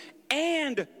feelings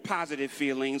and positive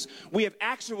feelings, we have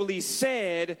actually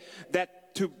said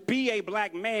that to be a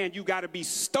black man, you gotta be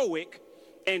stoic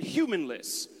and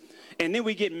humanless. And then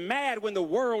we get mad when the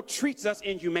world treats us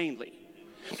inhumanely.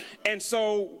 And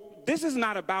so this is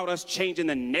not about us changing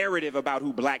the narrative about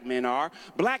who black men are.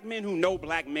 Black men who know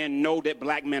black men know that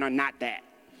black men are not that.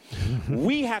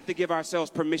 We have to give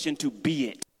ourselves permission to be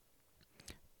it.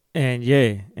 And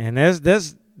yeah, and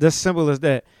that's simple as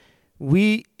that.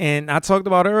 And I talked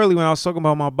about it earlier when I was talking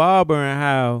about my barber and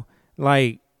how,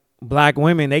 like, black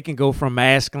women, they can go from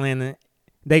feminine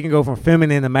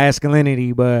to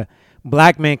masculinity, but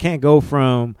black men can't go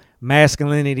from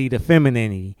masculinity to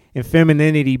femininity, and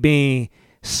femininity being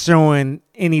showing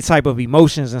any type of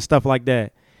emotions and stuff like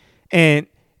that. And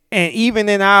even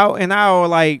in our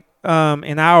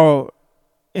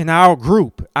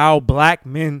group, our black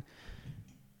men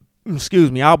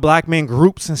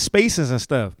groups and spaces and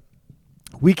stuff,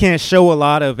 we can't show a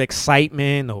lot of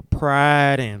excitement or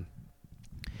pride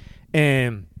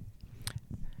and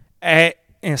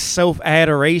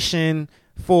self-adoration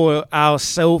for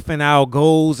ourselves and our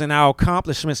goals and our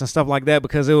accomplishments and stuff like that,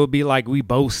 because it would be like we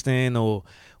boasting or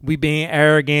we being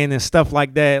arrogant and stuff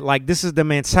like that. Like, this is the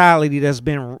mentality that's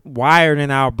been wired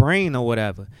in our brain or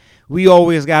whatever. We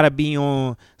always got to be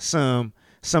on some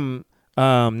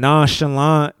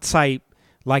nonchalant type,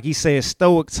 like he said,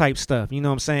 stoic type stuff. You know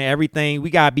what I'm saying? Everything, we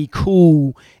got to be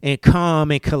cool and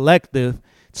calm and collective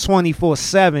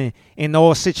 24/7 in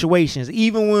all situations.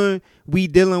 Even when we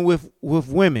dealing with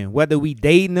women, whether we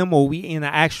dating them or we in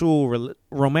an actual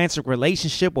romantic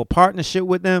relationship or partnership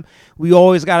with them, we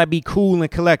always got to be cool and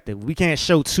collective. We can't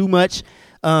show too much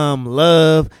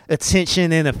love,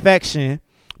 attention, and affection,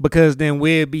 because then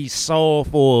we'll be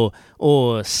soft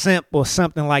or simp or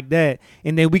something like that.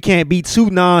 And then we can't be too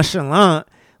nonchalant,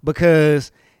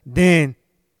 because then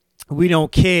we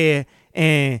don't care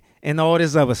and all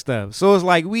this other stuff. So it's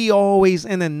like we always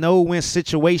in a no-win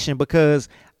situation because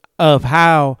of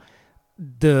how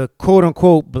the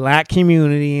quote-unquote black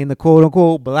community and the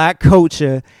quote-unquote black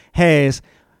culture has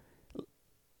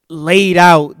laid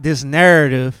out this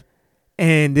narrative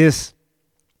and this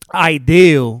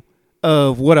ideal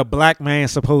of what a black man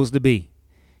is supposed to be.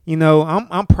 You know,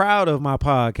 I'm proud of my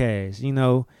podcast. You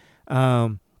know,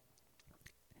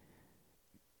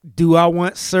 do I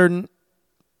want certain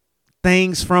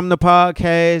things from the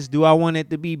podcast? Do I want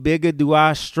it to be bigger? Do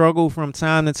I struggle from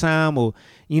time to time, or,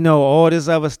 you know, all this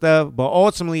other stuff? But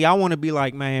ultimately, I want to be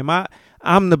like, man,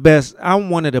 I'm the best.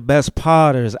 I'm one of the best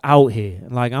podders out here.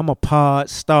 Like, I'm a pod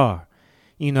star.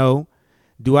 You know,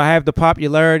 do I have the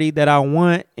popularity that I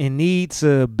want and need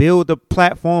to build the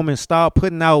platform and start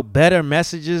putting out better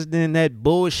messages than that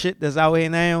bullshit that's out here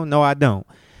now? No, I don't.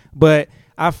 But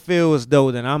I feel as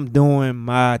though that I'm doing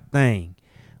my thing.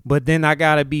 But then I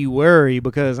got to be worried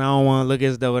because I don't want to look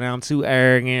as though that I'm too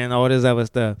arrogant and all this other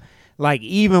stuff. Like,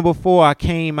 even before I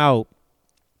came out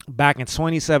back in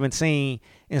 2017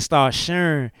 and started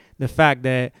sharing the fact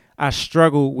that I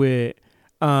struggled with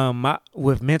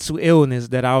mental illness,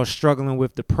 that I was struggling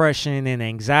with depression and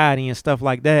anxiety and stuff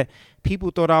like that, people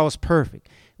thought I was perfect.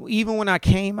 Even when I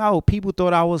came out, people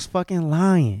thought I was fucking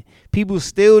lying. People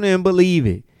still didn't believe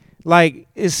it. Like,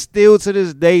 it's still to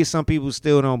this day, some people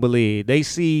still don't believe. They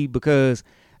see because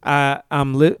I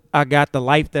got the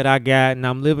life that I got and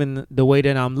I'm living the way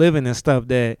that I'm living and stuff,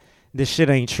 that this shit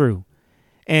ain't true.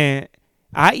 And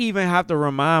I even have to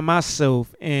remind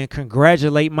myself and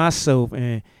congratulate myself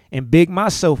and big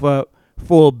myself up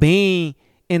for being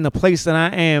in the place that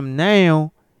I am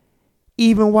now,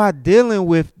 even while dealing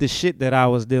with the shit that I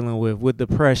was dealing with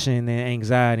depression and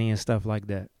anxiety and stuff like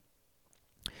that.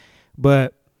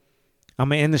 But I'm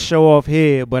going to end the show off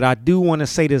here, but I do want to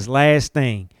say this last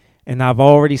thing. And I've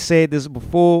already said this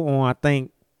before on, I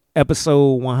think,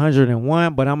 episode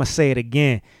 101, but I'm going to say it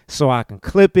again so I can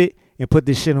clip it and put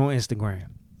this shit on Instagram.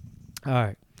 All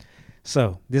right.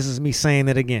 So this is me saying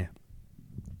it again,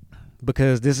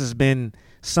 because this has been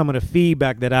some of the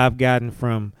feedback that I've gotten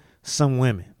from some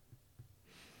women.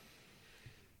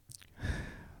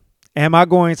 Am I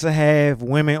going to have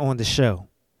women on the show?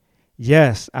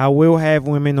 Yes, I will have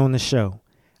women on the show.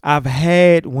 I've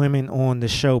had women on the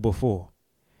show before.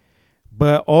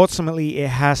 But ultimately, it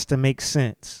has to make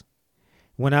sense.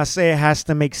 When I say it has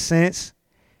to make sense,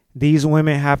 these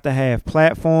women have to have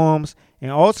platforms.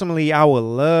 And ultimately, I would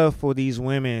love for these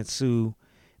women to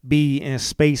be in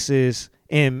spaces,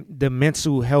 in the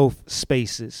mental health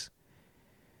spaces,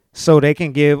 so they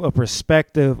can give a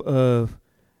perspective of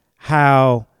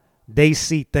how they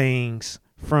see things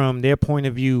from their point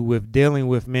of view with dealing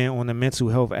with men on the mental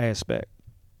health aspect.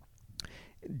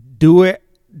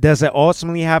 Does it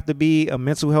ultimately have to be a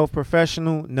mental health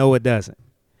professional? No, it doesn't.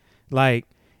 Like,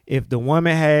 if the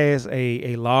woman has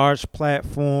a large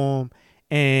platform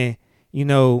and, you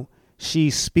know,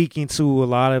 she's speaking to a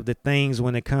lot of the things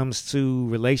when it comes to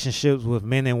relationships with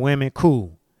men and women,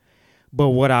 cool. But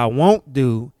what I won't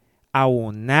do, I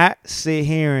will not sit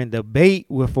here and debate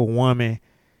with a woman.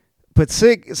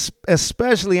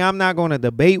 Especially, I'm not going to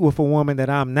debate with a woman that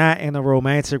I'm not in a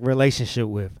romantic relationship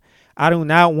with. I do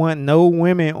not want no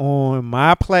women on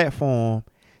my platform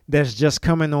that's just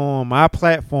coming on my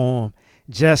platform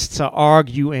just to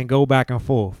argue and go back and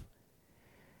forth.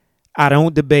 I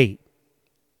don't debate.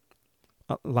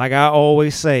 Like I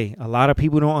always say, a lot of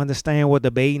people don't understand what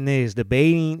debating is.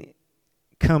 Debating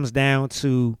comes down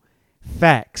to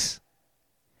facts.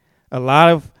 A lot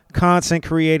of content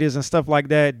creators and stuff like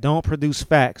that don't produce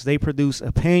facts. They produce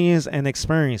opinions and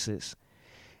experiences.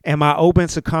 Am I open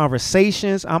to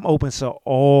conversations? I'm open to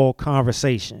all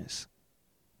conversations.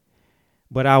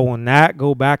 But I will not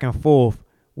go back and forth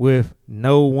with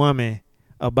no woman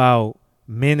about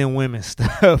men and women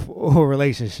stuff or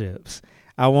relationships.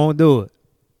 I won't do it.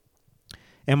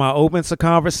 Am I open to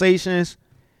conversations?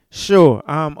 Sure,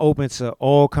 I'm open to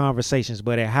all conversations,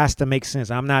 but it has to make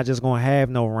sense. I'm not just going to have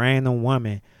no random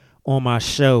woman on my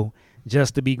show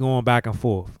just to be going back and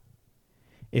forth.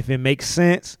 If it makes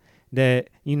sense that,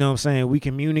 you know what I'm saying, we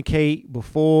communicate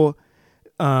before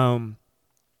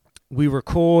we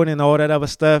record and all that other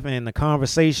stuff, and the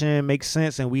conversation makes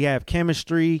sense and we have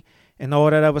chemistry and all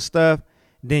that other stuff,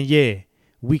 then yeah,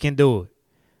 we can do it.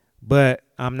 But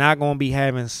I'm not going to be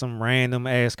having some random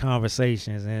ass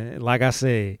conversations. And like I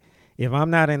said, if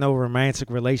I'm not in no romantic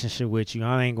relationship with you,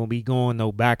 I ain't going to be going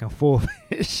no back and forth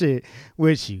shit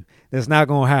with you. That's not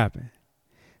going to happen.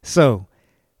 So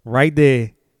right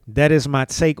there, that is my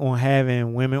take on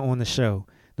having women on the show.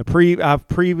 I've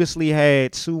previously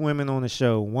had 2 women on the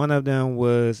show. One of them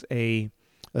was a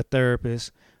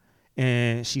therapist,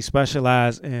 and she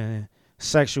specialized in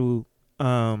sexual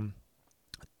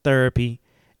therapy.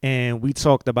 And we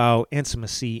talked about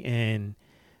intimacy and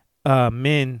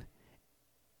men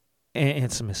and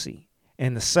intimacy.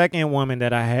 And the second woman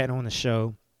that I had on the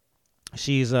show,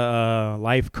 she's a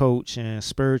life coach and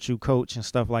spiritual coach and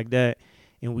stuff like that.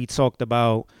 And we talked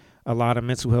about a lot of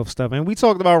mental health stuff. And we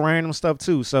talked about random stuff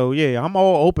too. So, yeah, I'm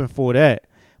all open for that.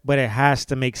 But it has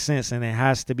to make sense and it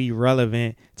has to be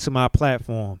relevant to my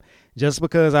platform. Just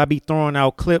because I be throwing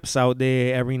out clips out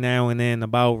there every now and then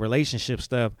about relationship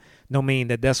stuff don't mean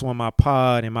that that's what my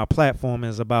pod and my platform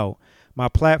is about. My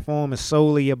platform is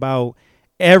solely about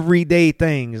everyday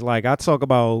things. Like I talk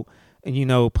about, you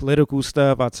know, political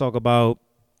stuff. I talk about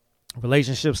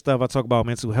relationship stuff. I talk about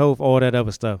mental health, all that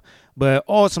other stuff. But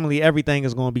ultimately, everything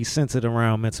is going to be centered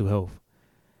around mental health.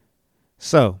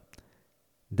 So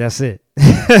that's it.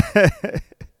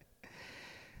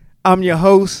 I'm your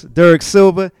host, Derek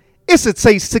Silver. It's a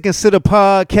Taste to Consider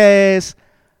podcast.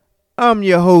 I'm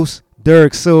your host,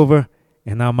 Derek Silver,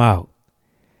 and I'm out.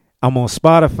 I'm on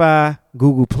Spotify,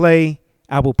 Google Play,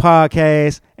 Apple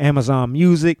Podcasts, Amazon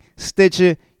Music,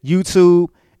 Stitcher, YouTube.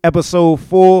 Episode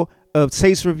 4 of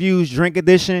Taste Reviews Drink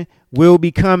Edition will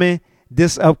be coming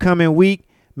this upcoming week.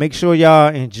 Make sure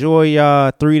y'all enjoy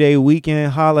y'all 3-day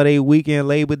weekend, holiday weekend,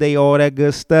 Labor Day, all that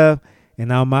good stuff.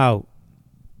 And I'm out.